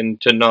separate, and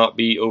to not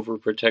be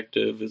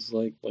overprotective is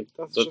like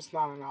that's just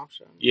not an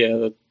option.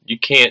 Yeah, you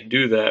can't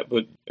do that,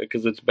 but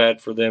because it's bad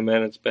for them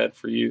and it's bad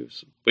for you.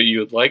 So, but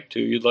you'd like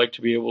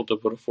to be able to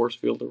put a force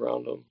field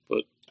around them,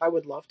 but I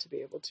would love to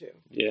be able to.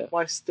 Yeah.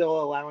 While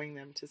still allowing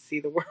them to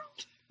see the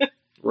world.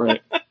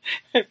 Right.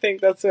 I think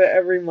that's what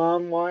every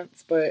mom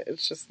wants, but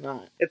it's just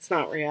not. It's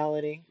not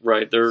reality.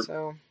 Right.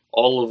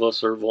 All of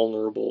us are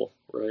vulnerable,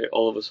 right?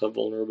 All of us have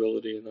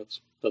vulnerability, and that's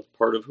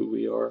part of who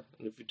we are.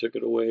 And if you took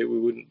it away, we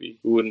wouldn't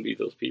be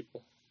those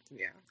people.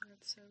 Yeah,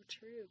 that's so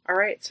true. All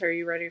right, so are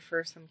you ready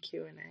for some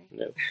Q&A?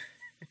 No.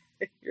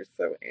 You're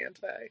so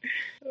anti.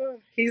 Oh,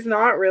 he's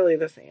not really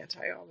this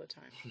anti all the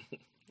time.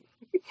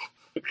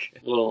 Okay.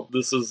 Well,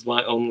 this is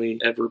my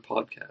only ever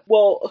podcast.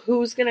 Well,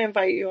 who's going to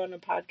invite you on a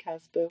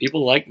podcast, Bill?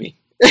 People like me.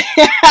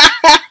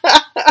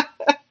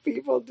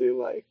 People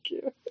do like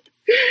you.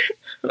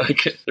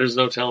 There's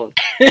no telling.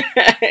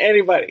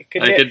 Anybody.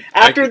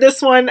 After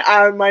this one,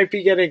 I might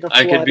be getting a flood.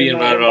 I could be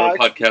invited on a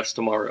podcast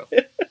tomorrow.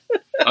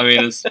 I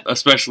mean,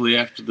 especially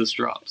after this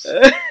drops.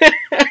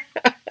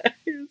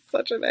 You're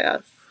such an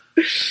ass.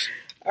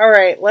 All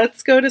right,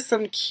 let's go to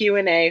some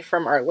Q&A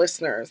from our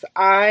listeners.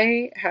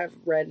 I have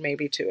read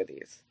maybe 2 of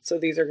these, so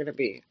these are going to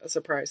be a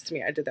surprise to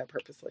me. I did that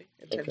purposely,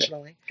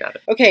 intentionally. Okay, got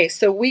it. Okay,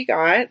 so we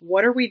got,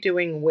 what are we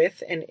doing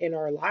with and in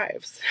our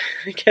lives?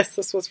 I guess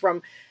this was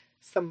from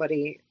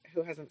somebody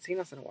who hasn't seen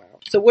us in a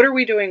while. So what are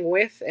we doing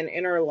with and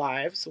in our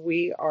lives?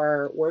 We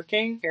are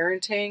working,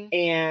 parenting,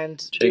 and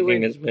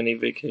taking as many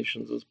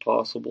vacations as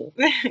possible.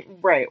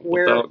 Right.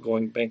 Without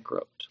going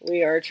bankrupt.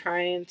 We are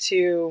trying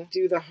to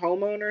do the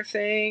homeowner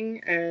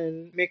thing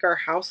and make our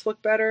house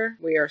look better.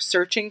 We are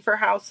searching for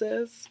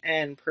houses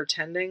and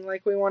pretending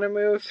like we want to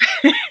move.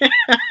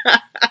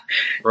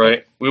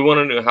 Right. We want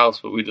a new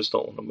house, but we just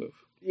don't want to move.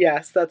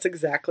 Yes, that's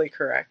exactly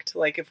correct.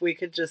 Like, if we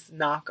could just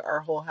knock our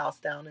whole house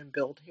down and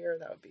build here,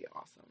 that would be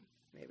awesome.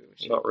 Maybe we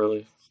should. Not really.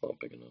 It's not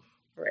big enough.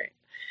 Right.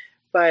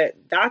 But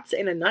that's,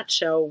 in a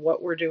nutshell,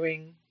 what we're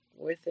doing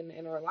with and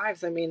in our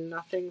lives. I mean,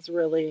 nothing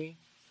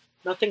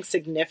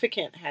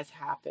significant has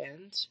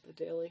happened. The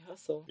daily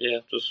hustle. Yeah,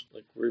 just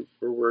like we're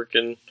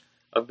working.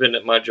 I've been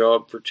at my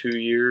job for 2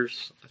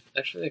 years. I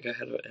actually think I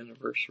had an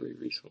anniversary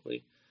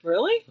recently.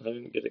 Really? I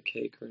didn't get a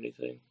cake or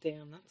anything.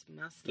 Damn, that's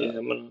messed up. Yeah,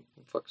 I'm going to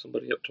fuck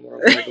somebody up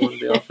tomorrow when I go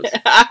into the office.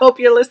 I hope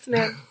you're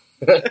listening.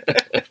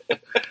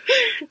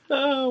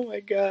 Oh my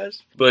gosh.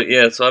 But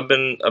yeah, so I've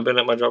been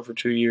at my job for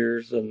 2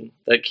 years, and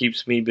that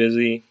keeps me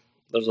busy.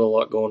 There's a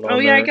lot going on. Oh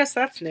yeah, there. I guess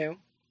that's new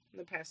in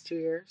the past 2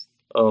 years.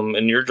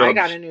 And your job. I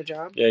got a new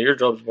job. Yeah, your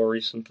job's more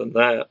recent than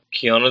that.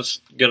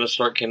 Kiana's gonna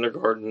start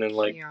kindergarten in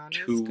like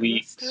 2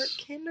 weeks. Start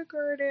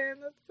kindergarten.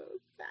 That's so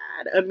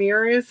sad.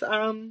 Amir is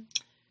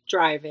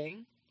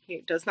driving.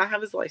 He does not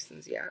have his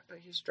license yet, but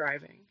he's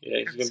driving. Yeah,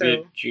 he's gonna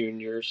be a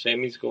junior.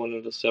 Sammy's going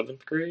into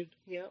 7th grade.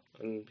 Yep.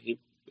 And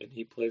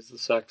he plays the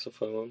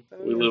saxophone.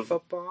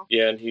 Football.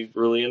 Yeah, and he's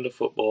really into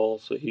football.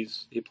 So he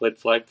played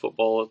flag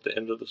football at the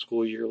end of the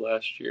school year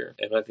last year,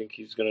 and I think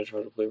he's going to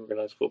try to play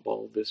organized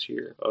football this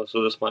year.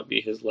 So this might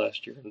be his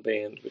last year in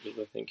band, because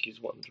I think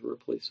he's wanting to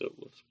replace it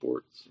with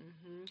sports.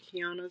 Mm-hmm.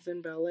 Kiana's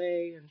in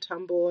ballet and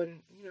tumble, and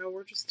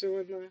we're just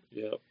doing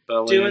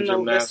ballet and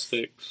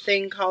gymnastics. This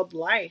thing called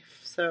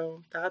life.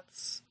 So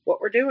that's what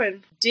we're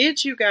doing.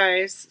 Did you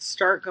guys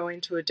start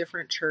going to a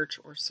different church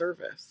or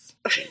service?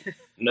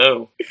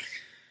 No.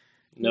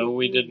 No,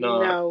 we did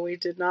not. No, we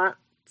did not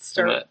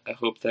start. I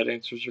hope that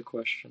answers your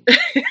question.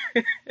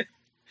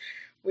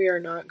 We are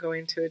not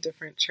going to a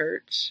different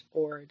church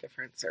or a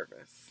different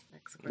service.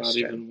 Next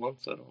question. Not even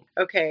once, I don't.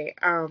 Okay,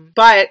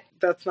 but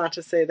that's not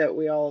to say that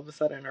we all of a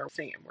sudden are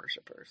singing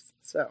worshipers.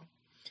 So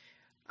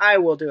I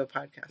will do a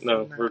podcast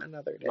on that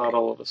another day. Not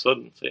all of a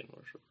sudden singing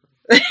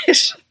worshipers.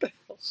 Shut the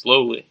hell.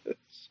 Slowly.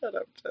 Shut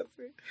up,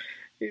 Jesse.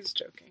 He's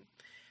joking.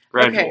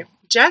 Gradual. Okay,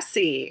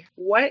 Jesse,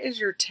 what is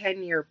your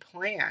 10-year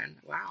plan?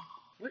 Wow.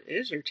 What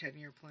is your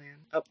 10-year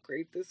plan?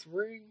 Upgrade this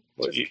ring?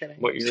 Just kidding.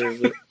 What year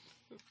is it?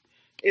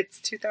 It's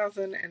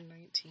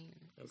 2019,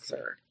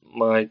 sir.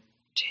 My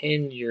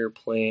 10-year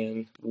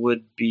plan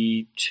would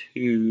be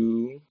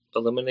to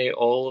eliminate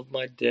all of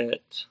my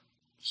debt,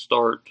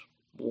 start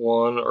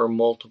one or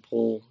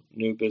multiple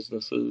new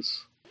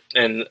businesses,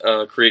 and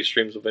create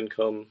streams of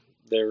income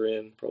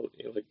therein, probably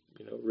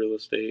real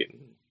estate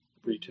and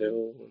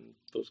retail and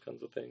those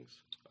kinds of things.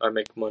 I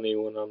make money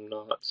when I'm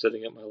not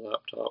sitting at my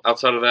laptop.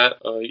 Outside of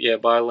that,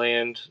 buy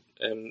land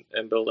and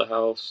build a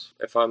house.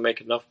 If I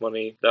make enough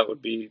money, that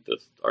would be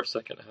our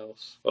second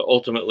house. But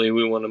ultimately,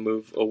 we want to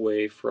move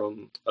away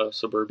from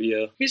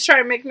suburbia. He's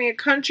trying to make me a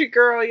country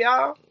girl,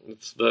 y'all.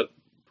 That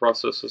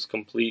process is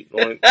complete.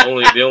 The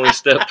only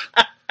step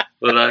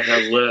that I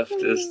have left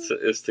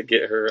is to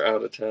get her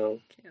out of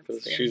town,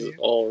 because she's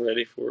all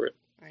ready for it.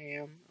 I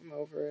am. I'm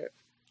over it.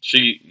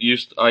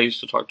 I used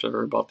to talk to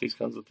her about these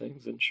kinds of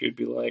things, and she'd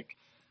be like,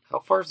 how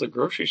far is the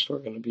grocery store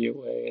going to be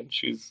away? And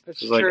she's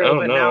It's like, true, oh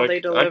but no, now I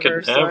they could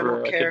deliver, so I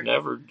don't care. could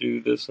never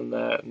do this and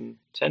that in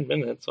 10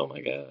 minutes. Oh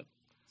my God.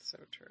 So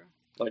true.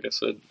 Like I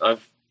said,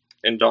 I've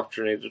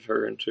indoctrinated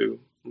her into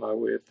my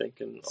way of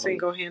thinking.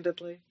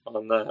 Single-handedly?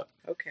 On that.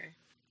 Okay.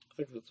 I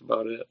think that's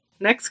about it.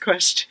 Next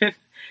question.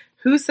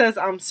 Who says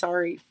I'm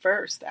sorry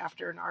first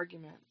after an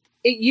argument?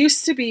 It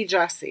used to be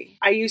Jesse.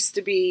 I used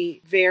to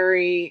be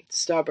very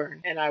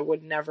stubborn and I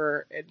would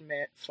never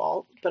admit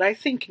fault. But I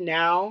think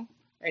now,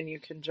 and you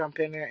can jump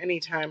in at any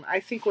time,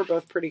 I think we're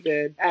both pretty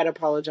good at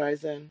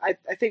apologizing.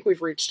 I think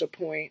we've reached a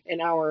point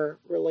in our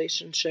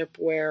relationship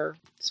where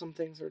some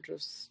things are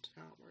just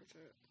not worth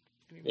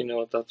it anymore. You know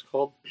what that's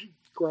called?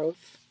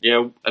 Growth.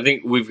 Yeah, I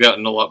think we've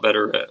gotten a lot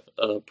better at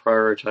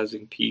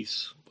prioritizing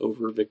peace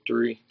over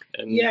victory.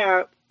 And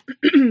yeah.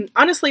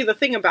 Honestly, the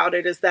thing about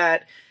it is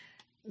that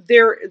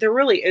there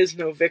really is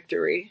no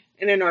victory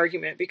in an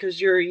argument because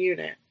you're a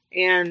unit.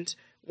 And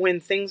when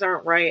things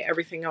aren't right,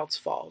 everything else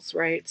falls,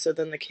 right? So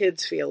then the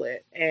kids feel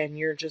it and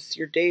your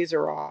days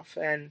are off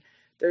and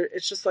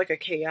it's just like a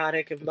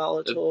chaotic and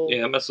volatile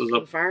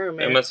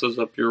environment. It messes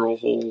up your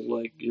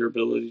whole, your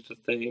ability to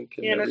think.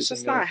 And it's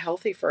just not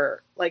healthy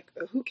for,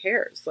 who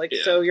cares?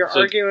 So you're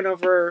arguing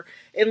over,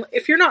 and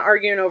if you're not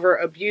arguing over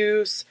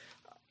abuse,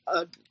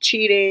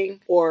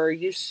 cheating, or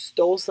you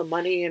stole some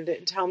money and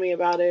didn't tell me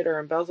about it, or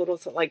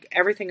embezzled something,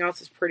 everything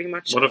else is pretty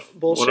much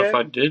bullshit. What if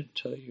I did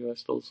tell you I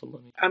stole some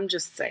money? I'm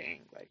just saying,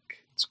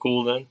 it's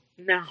cool then?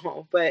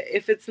 No, but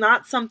if it's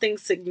not something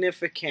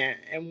significant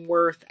and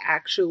worth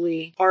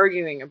actually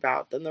arguing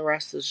about, then the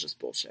rest is just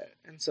bullshit.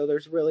 And so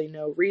there's really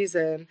no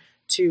reason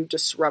to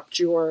disrupt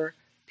your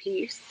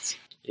peace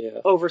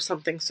over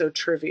something so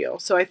trivial.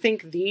 So I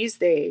think these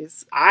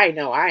days, I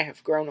know I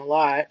have grown a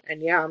lot.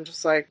 And I'm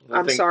just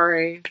I'm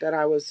sorry that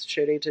I was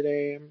shitty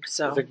today.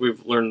 So I think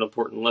we've learned an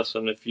important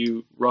lesson. If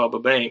you rob a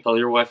bank, tell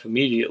your wife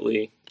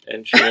immediately,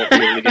 and she won't be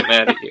able to get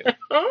mad at you.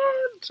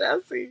 Oh,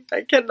 Jesse,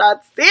 I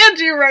cannot stand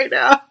you right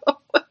now.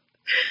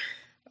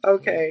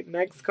 Okay,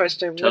 next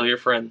question. Tell your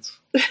friends.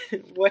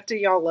 What do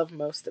y'all love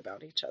most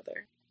about each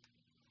other?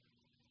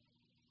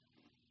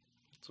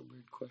 That's a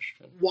weird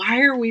question.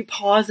 Why are we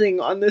pausing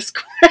on this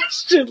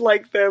question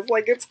like this?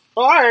 It's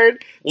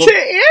hard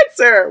to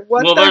answer.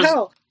 What the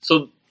hell?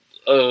 So,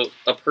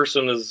 a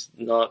person is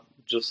not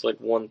just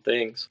one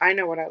thing. I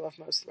know what I love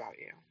most about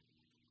you.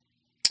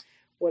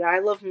 What I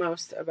love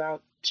most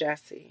about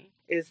Jesse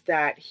is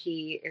that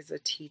he is a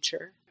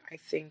teacher. I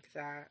think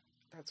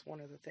that's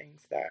one of the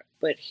things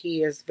but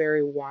he is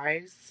very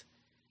wise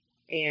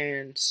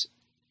and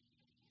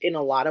in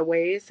a lot of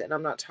ways, and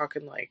I'm not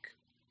talking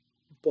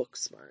book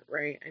smart,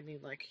 right? I mean,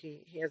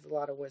 he has a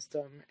lot of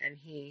wisdom, and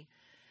he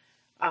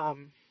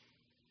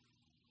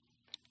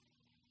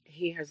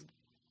has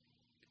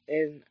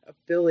an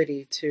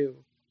ability to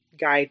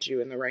guide you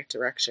in the right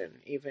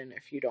direction, even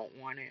if you don't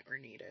want it or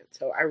need it.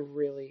 So I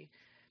really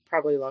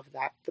probably love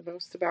that the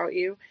most about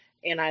you.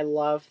 And I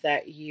love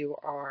that you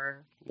are...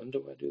 When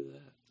do I do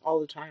that?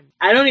 All the time.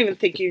 I don't even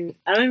think you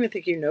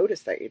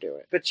notice that you do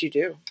it, but you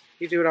do.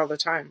 You do it all the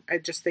time. I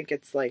just think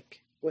it's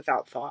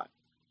without thought.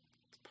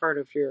 It's part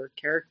of your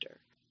character.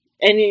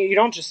 And you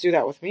don't just do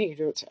that with me, you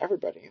do it to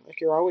everybody.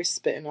 You're always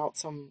spitting out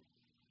some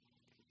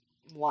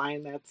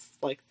line that's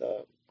like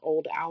the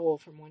old owl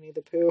from Winnie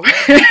the Pooh.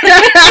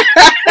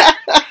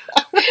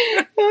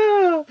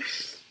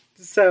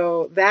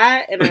 So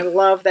that, and I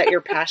love that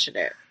you're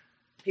passionate.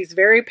 He's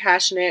very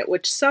passionate,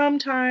 which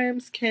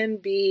sometimes can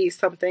be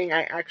something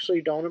I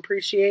actually don't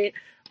appreciate,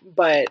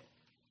 but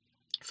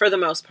for the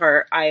most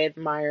part, I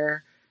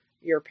admire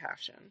your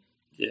passion.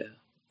 Yeah.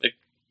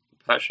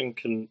 Passion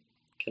can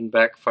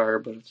backfire,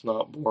 but it's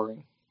not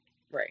boring.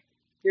 Right.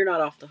 You're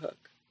not off the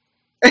hook.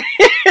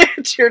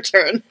 It's your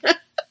turn.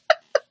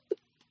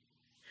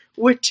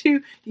 What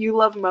do you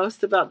love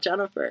most about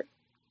Jennifer?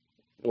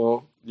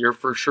 Well, you're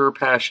for sure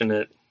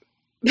passionate.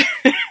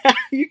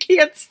 You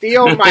can't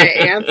steal my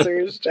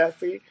answers,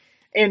 Jesse,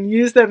 and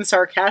use them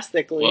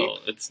sarcastically.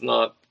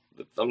 Well,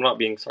 I'm not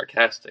being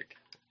sarcastic.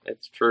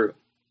 It's true.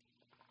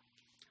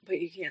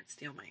 But you can't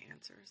steal my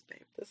answers, babe.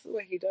 This is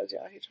what he does,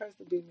 y'all. He tries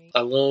to be me.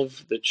 I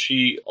love that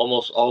she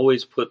almost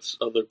always puts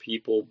other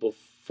people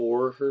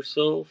before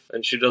herself,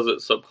 and she does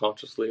it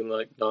subconsciously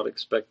and not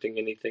expecting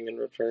anything in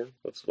return.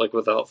 It's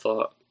without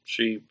thought.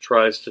 She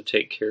tries to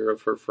take care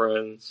of her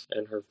friends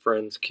and her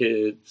friends'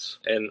 kids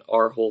and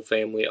our whole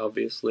family,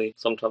 obviously.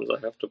 Sometimes I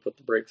have to put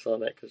the brakes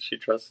on it because she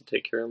tries to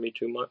take care of me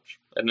too much.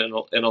 And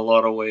in a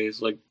lot of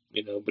ways,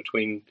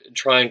 between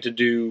trying to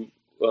do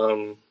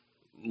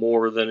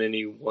more than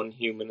any one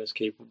human is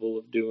capable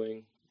of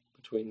doing,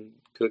 between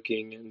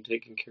cooking and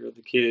taking care of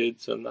the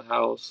kids and the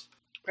house.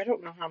 I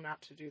don't know how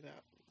not to do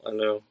that. I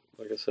know.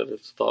 Like I said,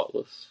 it's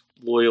thoughtless.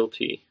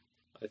 Loyalty,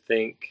 I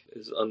think,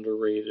 is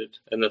underrated.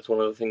 And that's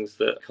one of the things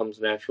that comes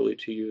naturally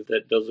to you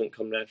that doesn't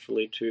come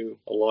naturally to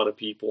a lot of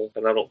people.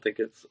 And I don't think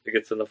it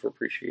gets enough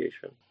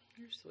appreciation.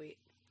 You're sweet.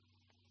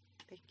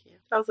 Thank you.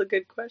 That was a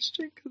good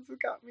question because it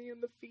got me in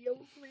the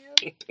feels,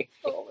 man.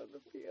 All in the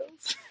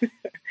feels.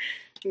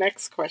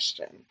 Next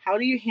question. How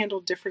do you handle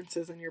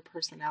differences in your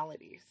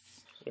personalities?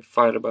 We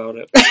fight about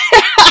it.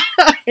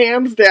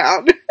 Hands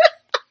down.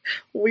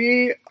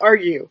 We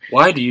argue.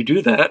 Why do you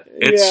do that?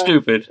 It's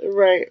stupid.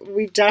 Right.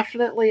 We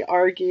definitely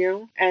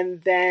argue,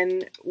 and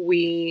then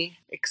we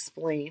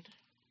explain.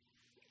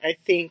 I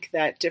think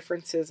that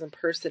differences in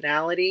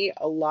personality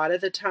a lot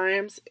of the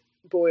times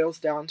boils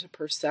down to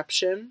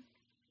perception,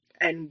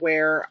 and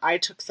where I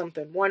took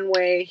something one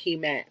way, he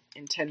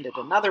intended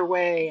another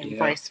way, and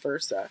vice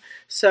versa.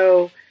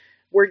 So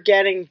we're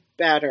getting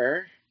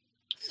better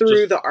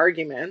through the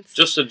arguments.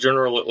 Just a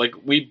general, like,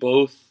 we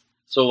both,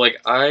 so, like,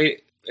 I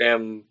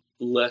am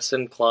less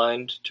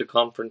inclined to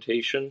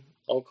confrontation,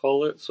 I'll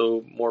call it,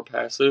 so more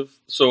passive.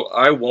 So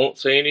I won't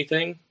say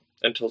anything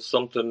until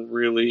something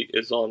really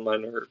is on my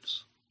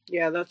nerves.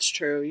 Yeah, that's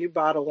true. You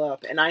bottle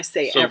up, and I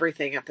say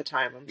everything at the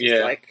time. I'm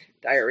just like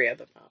diarrhea of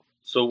the mouth.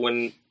 So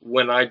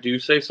when I do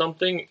say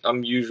something,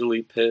 I'm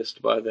usually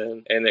pissed by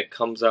then, and it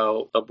comes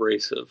out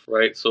abrasive,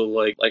 right? So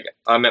like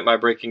I'm at my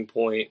breaking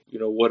point,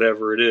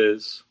 whatever it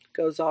is.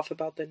 Goes off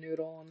about the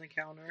noodle on the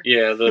counter.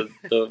 Yeah,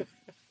 the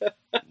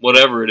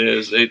whatever it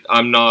is.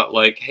 I'm not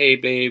like, hey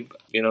babe,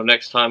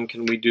 next time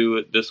can we do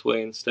it this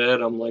way instead?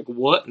 I'm like,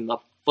 what in the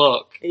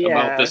fuck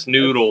about this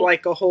noodle? It's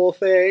like a whole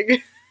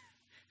thing.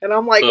 And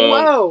I'm like,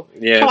 whoa,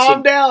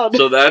 calm down.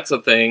 So that's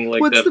a thing.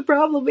 Like, what's the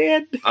problem,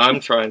 man?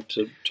 I'm trying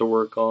to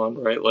work on,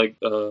 right? Like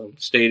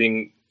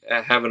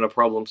having a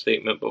problem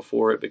statement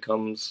before it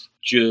becomes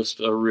just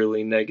a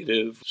really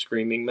negative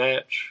screaming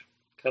match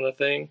kind of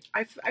thing.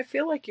 I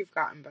feel like you've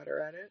gotten better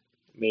at it.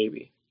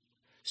 Maybe.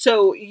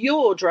 So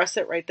you'll address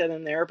it right then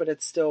and there, but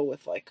it's still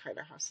with like kind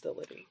of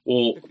hostility.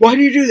 Well, like, why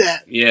do you do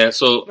that? Yeah,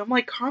 so and I'm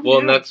like, calm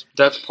down. And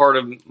that's part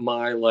of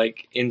my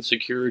like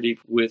insecurity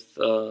with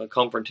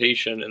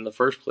confrontation in the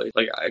first place.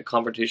 Like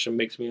confrontation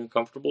makes me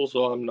uncomfortable,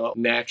 so I'm not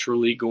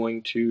naturally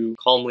going to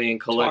calmly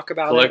and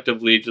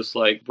collectively just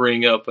like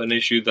bring up an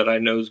issue that I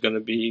know is going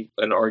to be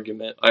an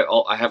argument.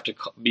 I have to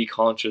be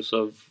conscious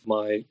of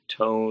my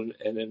tone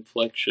and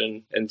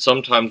inflection, and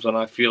sometimes when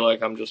I feel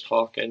like I'm just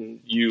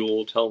talking, you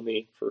will tell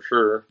me for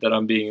sure that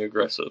I'm being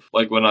aggressive,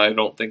 like when I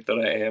don't think that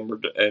I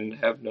am and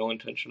have no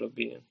intention of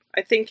being.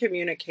 I think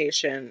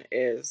communication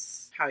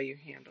is how you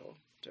handle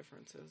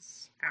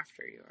differences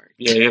after you argue.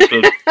 Yeah, you have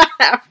to...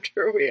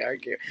 after we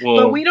argue.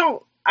 Well,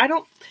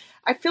 but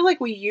I feel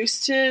like we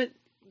used to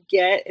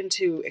get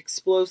into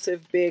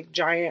explosive, big,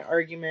 giant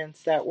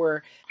arguments that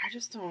I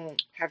just don't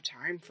have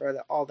time for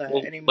all that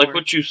anymore. Like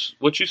what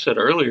you said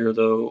earlier,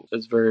 though,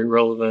 is very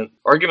relevant.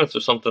 Arguments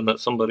are something that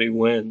somebody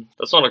wins.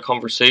 That's not a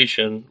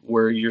conversation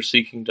where you're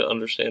seeking to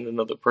understand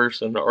another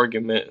person. An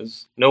argument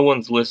is no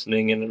one's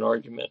listening in an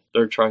argument.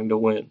 They're trying to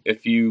win.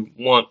 If you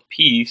want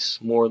peace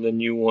more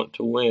than you want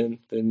to win,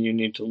 then you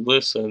need to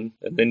listen,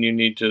 and then you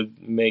need to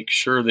make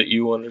sure that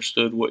you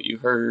understood what you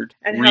heard.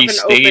 And have an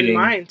open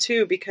mind,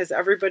 too, because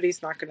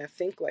everybody's not going to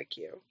think like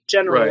you.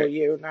 Generally,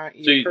 you, not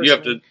you. So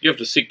you have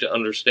to seek to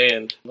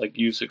understand, like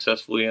you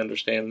successfully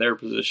understand their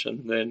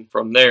position. Then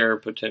from there,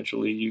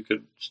 potentially you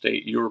could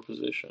state your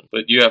position.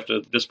 But you have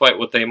to, despite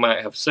what they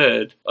might have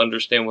said,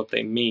 understand what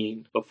they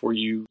mean before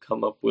you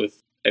come up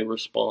with a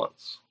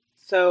response.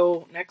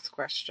 So, next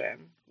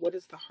question: what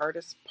is the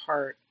hardest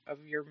part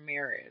of your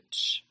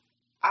marriage?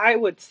 I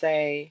would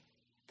say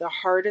the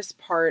hardest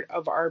part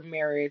of our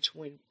marriage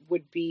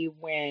would be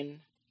when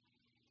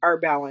our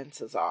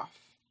balance is off.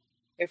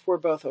 If we're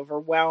both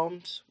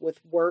overwhelmed with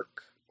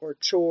work or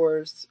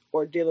chores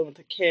or dealing with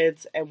the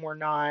kids and we're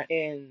not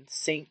in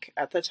sync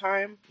at the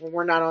time, when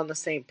we're not on the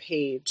same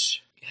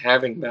page.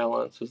 Having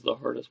balance is the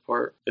hardest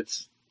part.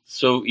 It's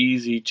so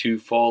easy to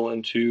fall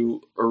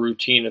into a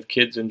routine of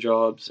kids and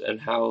jobs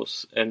and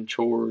house and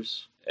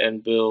chores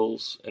and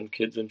bills and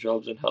kids and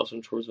jobs and house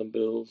and chores and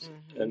bills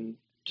and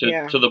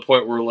to the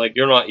point where, like,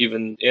 you're not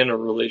even in a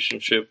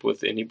relationship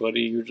with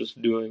anybody. You're just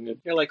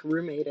You're like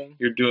roommating.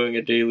 You're doing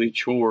a daily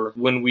chore.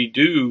 When we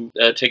do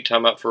take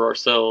time out for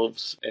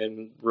ourselves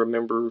and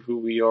remember who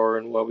we are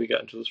and why we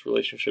got into this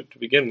relationship to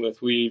begin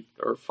with, we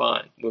are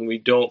fine. When we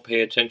don't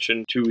pay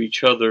attention to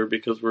each other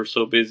because we're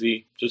so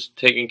busy just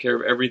taking care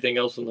of everything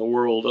else in the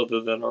world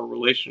other than our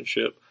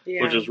relationship,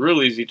 which is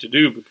real easy to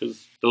do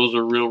because those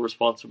are real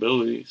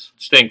responsibilities.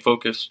 Staying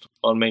focused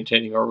on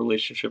maintaining our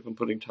relationship and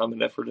putting time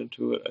and effort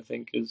into it, I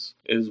think, is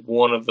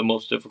one of the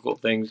most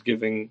difficult things,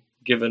 given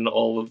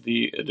all of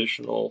the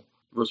additional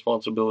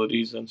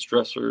responsibilities and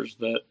stressors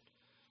that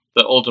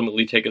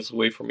ultimately take us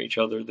away from each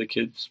other. The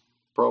kids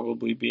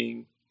probably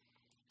being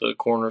the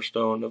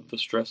cornerstone of the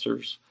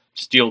stressors.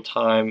 Steal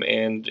time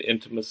and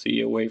intimacy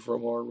away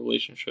from our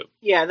relationship.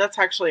 Yeah, that's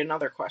actually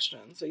another question.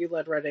 So you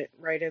led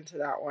right into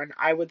that one.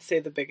 I would say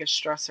the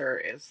biggest stressor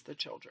is the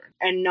children.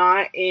 And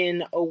not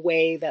in a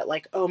way that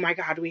like, oh my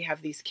God, we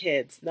have these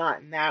kids.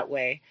 Not in that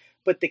way.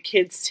 But the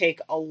kids take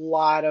a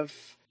lot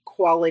of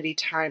quality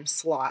time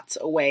slots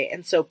away.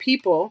 And so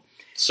people...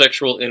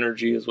 Sexual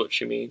energy is what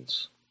she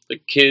means. The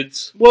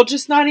kids... Well,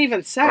 just not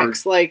even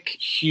sex. Like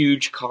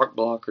huge cock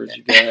blockers,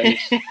 you guys.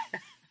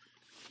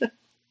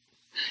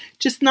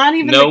 Just not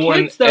even no the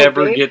kids, one though,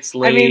 ever babe. gets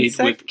laid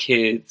with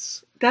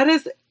kids. That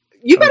is...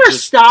 You better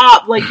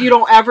stop. Like, you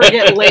don't ever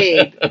get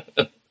laid.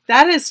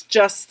 That is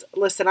just,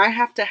 listen, I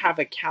have to have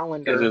a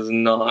calendar. It is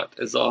not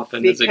as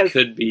often as it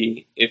could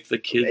be if the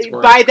kids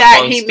weren't by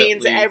that, he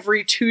means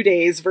every 2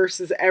 days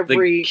versus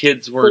every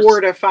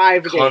 4 to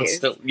 5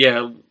 days.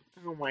 Yeah.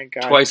 Oh my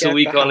God. Twice a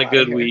week on a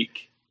good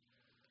week.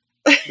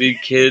 The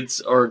kids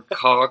are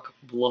cock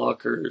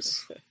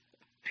blockers.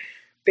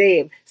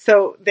 Babe.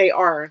 So they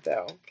are,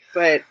 though.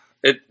 But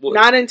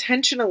not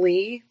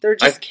intentionally. They're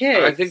just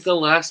kids. I think the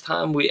last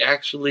time we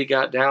actually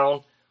got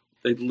down,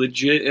 they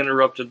legit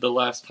interrupted the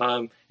last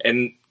time.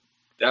 And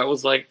that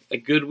was like a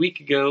good week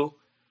ago.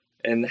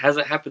 And it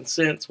hasn't happened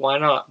since. Why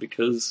not?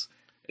 Because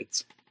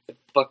it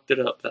fucked it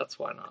up. That's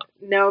why not.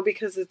 No,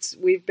 because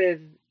we've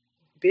been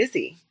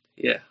busy.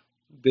 Yeah.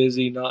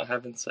 Busy not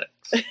having sex.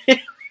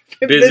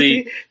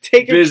 busy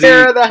taking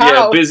care of the house.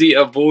 Yeah, busy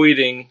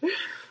avoiding.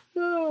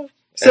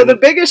 So the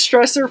biggest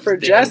stressor for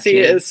Jesse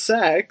is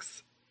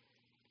sex.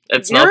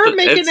 You're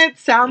making it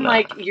sound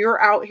like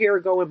you're out here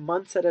going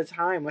months at a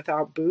time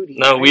without booty.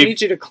 No, I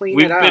need you to clean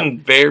it up. We've been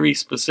very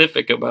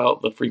specific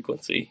about the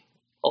frequency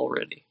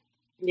already.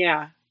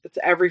 Yeah, it's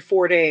every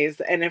 4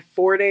 days. And if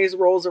 4 days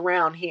rolls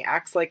around, he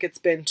acts like it's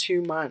been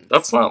 2 months.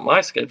 That's not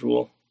my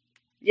schedule.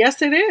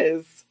 Yes, it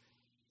is.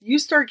 You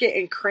start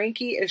getting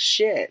cranky as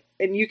shit.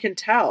 And you can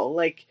tell,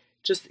 like,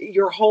 just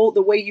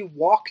the way you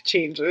walk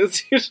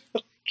changes.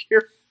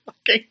 You're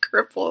fucking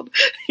crippled.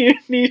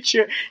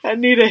 I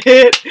need a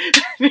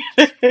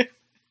hit.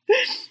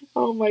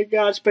 Oh my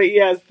gosh. But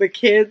yes, the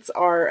kids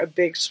are a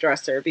big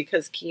stressor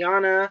because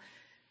Kiana,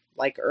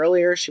 like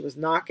earlier, she was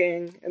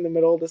knocking in the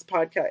middle of this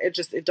podcast.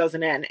 It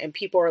doesn't end. And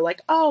people are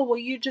like, oh, well,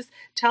 you just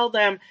tell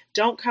them,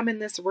 don't come in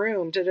this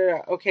room.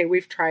 Da-da-da. Okay,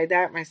 we've tried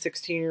that. My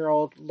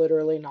 16-year-old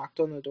literally knocked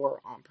on the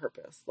door on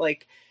purpose.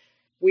 Like,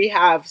 we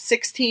have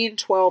 16,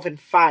 12, and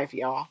 5,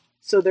 y'all.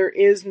 So there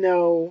is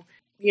no,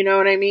 you know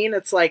what I mean?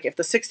 It's like if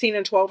the 16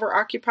 and 12 are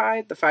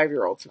occupied, the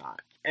 5-year-old's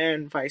not.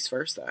 And vice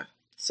versa.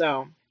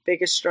 So,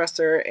 biggest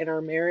stressor in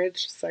our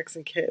marriage, sex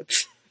and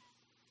kids.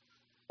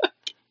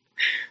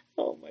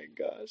 Oh my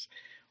gosh.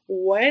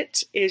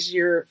 What is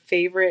your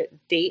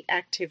favorite date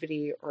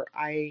activity or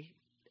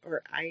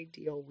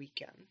ideal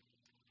weekend?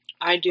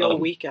 Ideal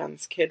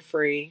weekends,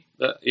 kid-free.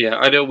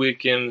 Ideal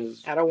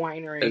weekends at a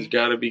winery. It's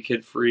got to be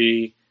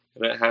kid-free.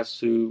 And it has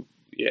to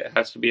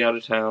be out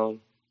of town.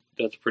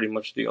 That's pretty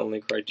much the only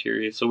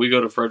criteria. So we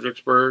go to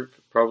Fredericksburg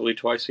probably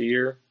twice a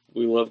year.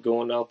 We love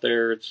going out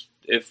there.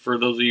 If for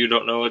those of you who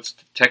don't know, it's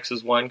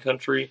Texas wine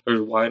country. There's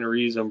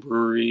wineries and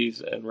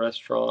breweries and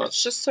restaurants.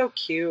 It's just so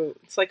cute.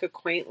 It's like a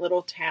quaint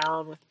little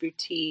town with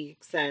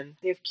boutiques, and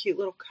they have cute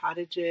little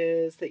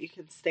cottages that you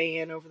can stay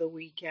in over the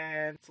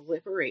weekend. It's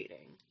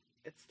liberating.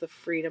 It's the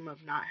freedom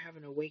of not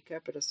having to wake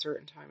up at a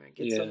certain time and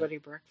get somebody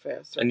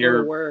breakfast or go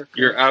to work.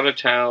 You're out of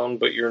town,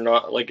 but you're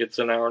not, like, it's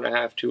an hour and a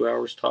half, 2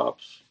 hours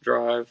tops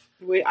drive.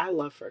 I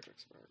love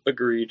Fredericksburg.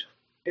 Agreed.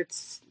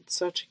 It's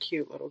such a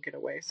cute little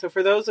getaway. So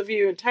for those of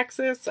you in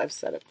Texas, I've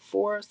said it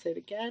before, I'll say it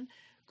again,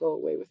 go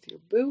away with your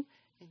boo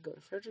and go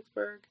to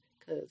Fredericksburg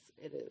because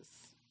it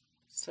is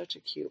such a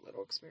cute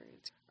little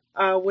experience.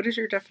 What is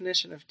your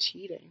definition of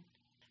cheating?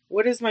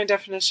 What is my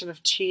definition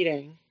of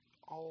cheating?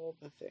 All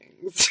the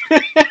things.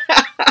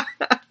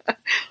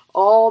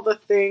 All the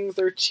things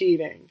are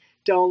cheating.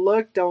 Don't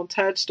look, don't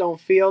touch, don't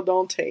feel,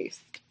 don't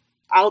taste.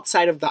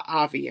 Outside of the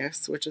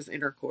obvious, which is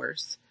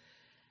intercourse.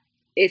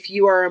 If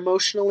you are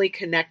emotionally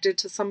connected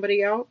to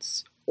somebody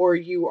else, or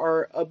you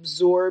are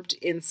absorbed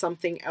in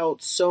something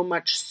else so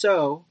much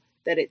so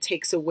that it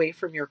takes away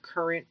from your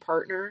current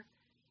partner,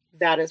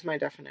 that is my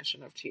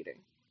definition of cheating.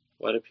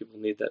 Why do people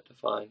need that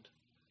defined?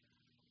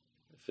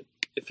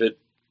 If it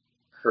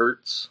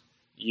hurts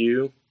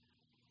you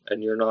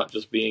and you're not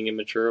just being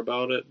immature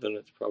about it, then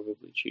it's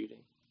probably cheating.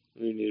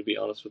 You need to be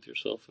honest with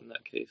yourself in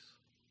that case.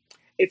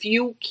 If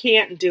you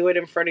can't do it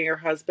in front of your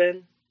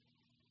husband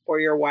or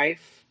your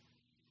wife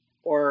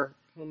or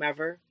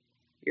whomever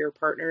your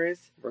partner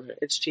is,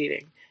 it's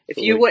cheating. If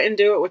you wouldn't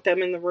do it with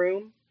them in the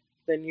room,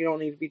 then you don't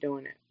need to be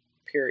doing it.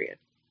 Period.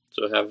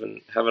 So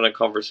having a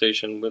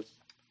conversation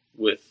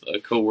with a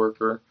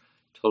coworker,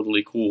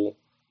 totally cool,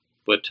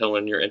 but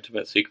telling your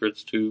intimate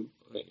secrets to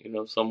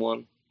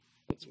someone,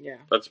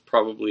 that's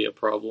probably a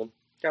problem.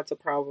 That's a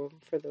problem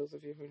for those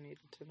of you who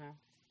needed to know.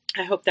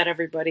 I hope that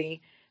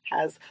everybody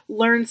has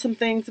learned some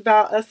things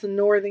about us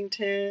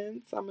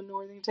Northingtons. I'm a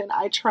Northington.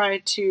 I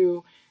tried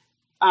to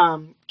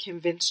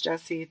convince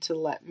Jesse to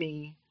let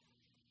me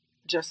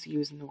just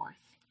use North.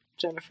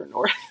 Jennifer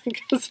North,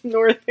 because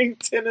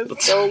Northington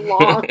is so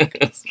long.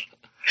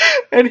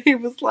 And he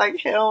was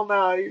like, hell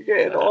no, you're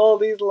getting all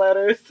these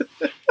letters.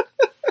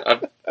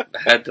 I've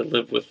had to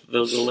live with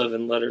those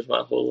 11 letters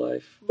my whole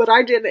life. But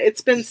I didn't.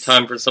 It's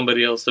time for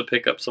somebody else to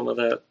pick up some of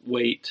that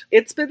weight.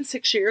 It's been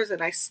 6 years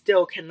and I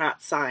still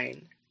cannot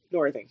sign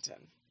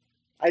Northington.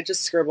 I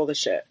just scribble the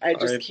shit. I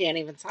just can't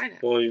even sign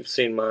it. Well, you've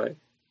seen my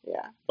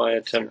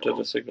attempt at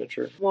a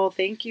signature. Well,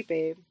 thank you,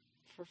 babe,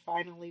 for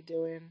finally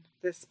doing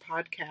this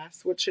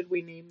podcast. What should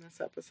we name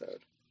this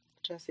episode?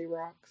 Jesse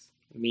Rocks.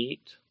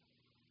 Meet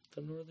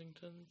the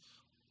Northingtons.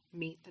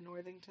 meet the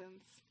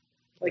Northingtons.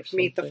 Like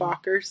meet the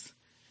Fockers.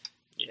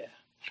 Yeah.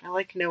 I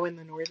like knowing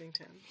the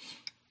Northingtons.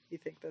 You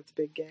think that's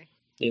big gay?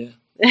 Yeah.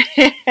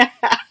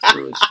 It's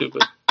really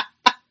stupid.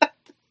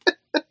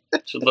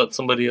 Should let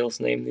somebody else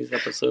name these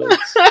episodes.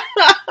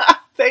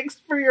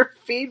 Thanks for your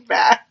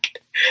feedback.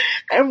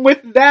 And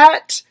with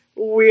that,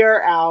 we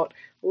are out.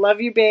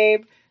 Love you,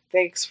 babe.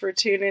 Thanks for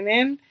tuning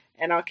in,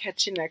 and I'll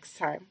catch you next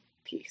time.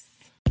 Peace.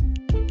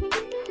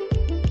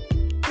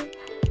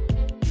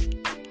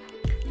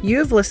 You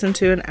have listened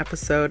to an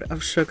episode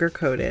of Sugar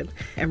Coated,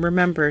 and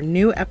remember,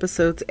 new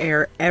episodes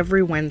air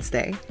every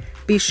Wednesday.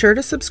 Be sure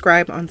to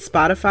subscribe on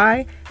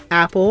Spotify,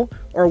 Apple,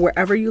 or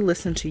wherever you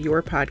listen to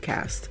your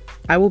podcast.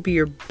 I will be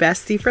your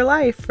bestie for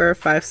life for a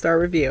 5-star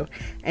review.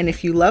 And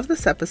if you love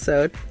this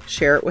episode,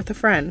 share it with a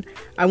friend.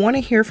 I want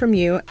to hear from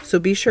you, so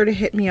be sure to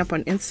hit me up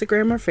on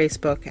Instagram or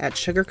Facebook at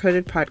Sugar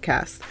Coated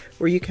Podcast,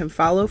 where you can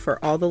follow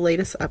for all the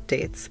latest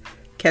updates.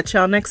 Catch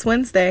y'all next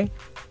Wednesday.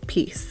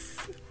 Peace.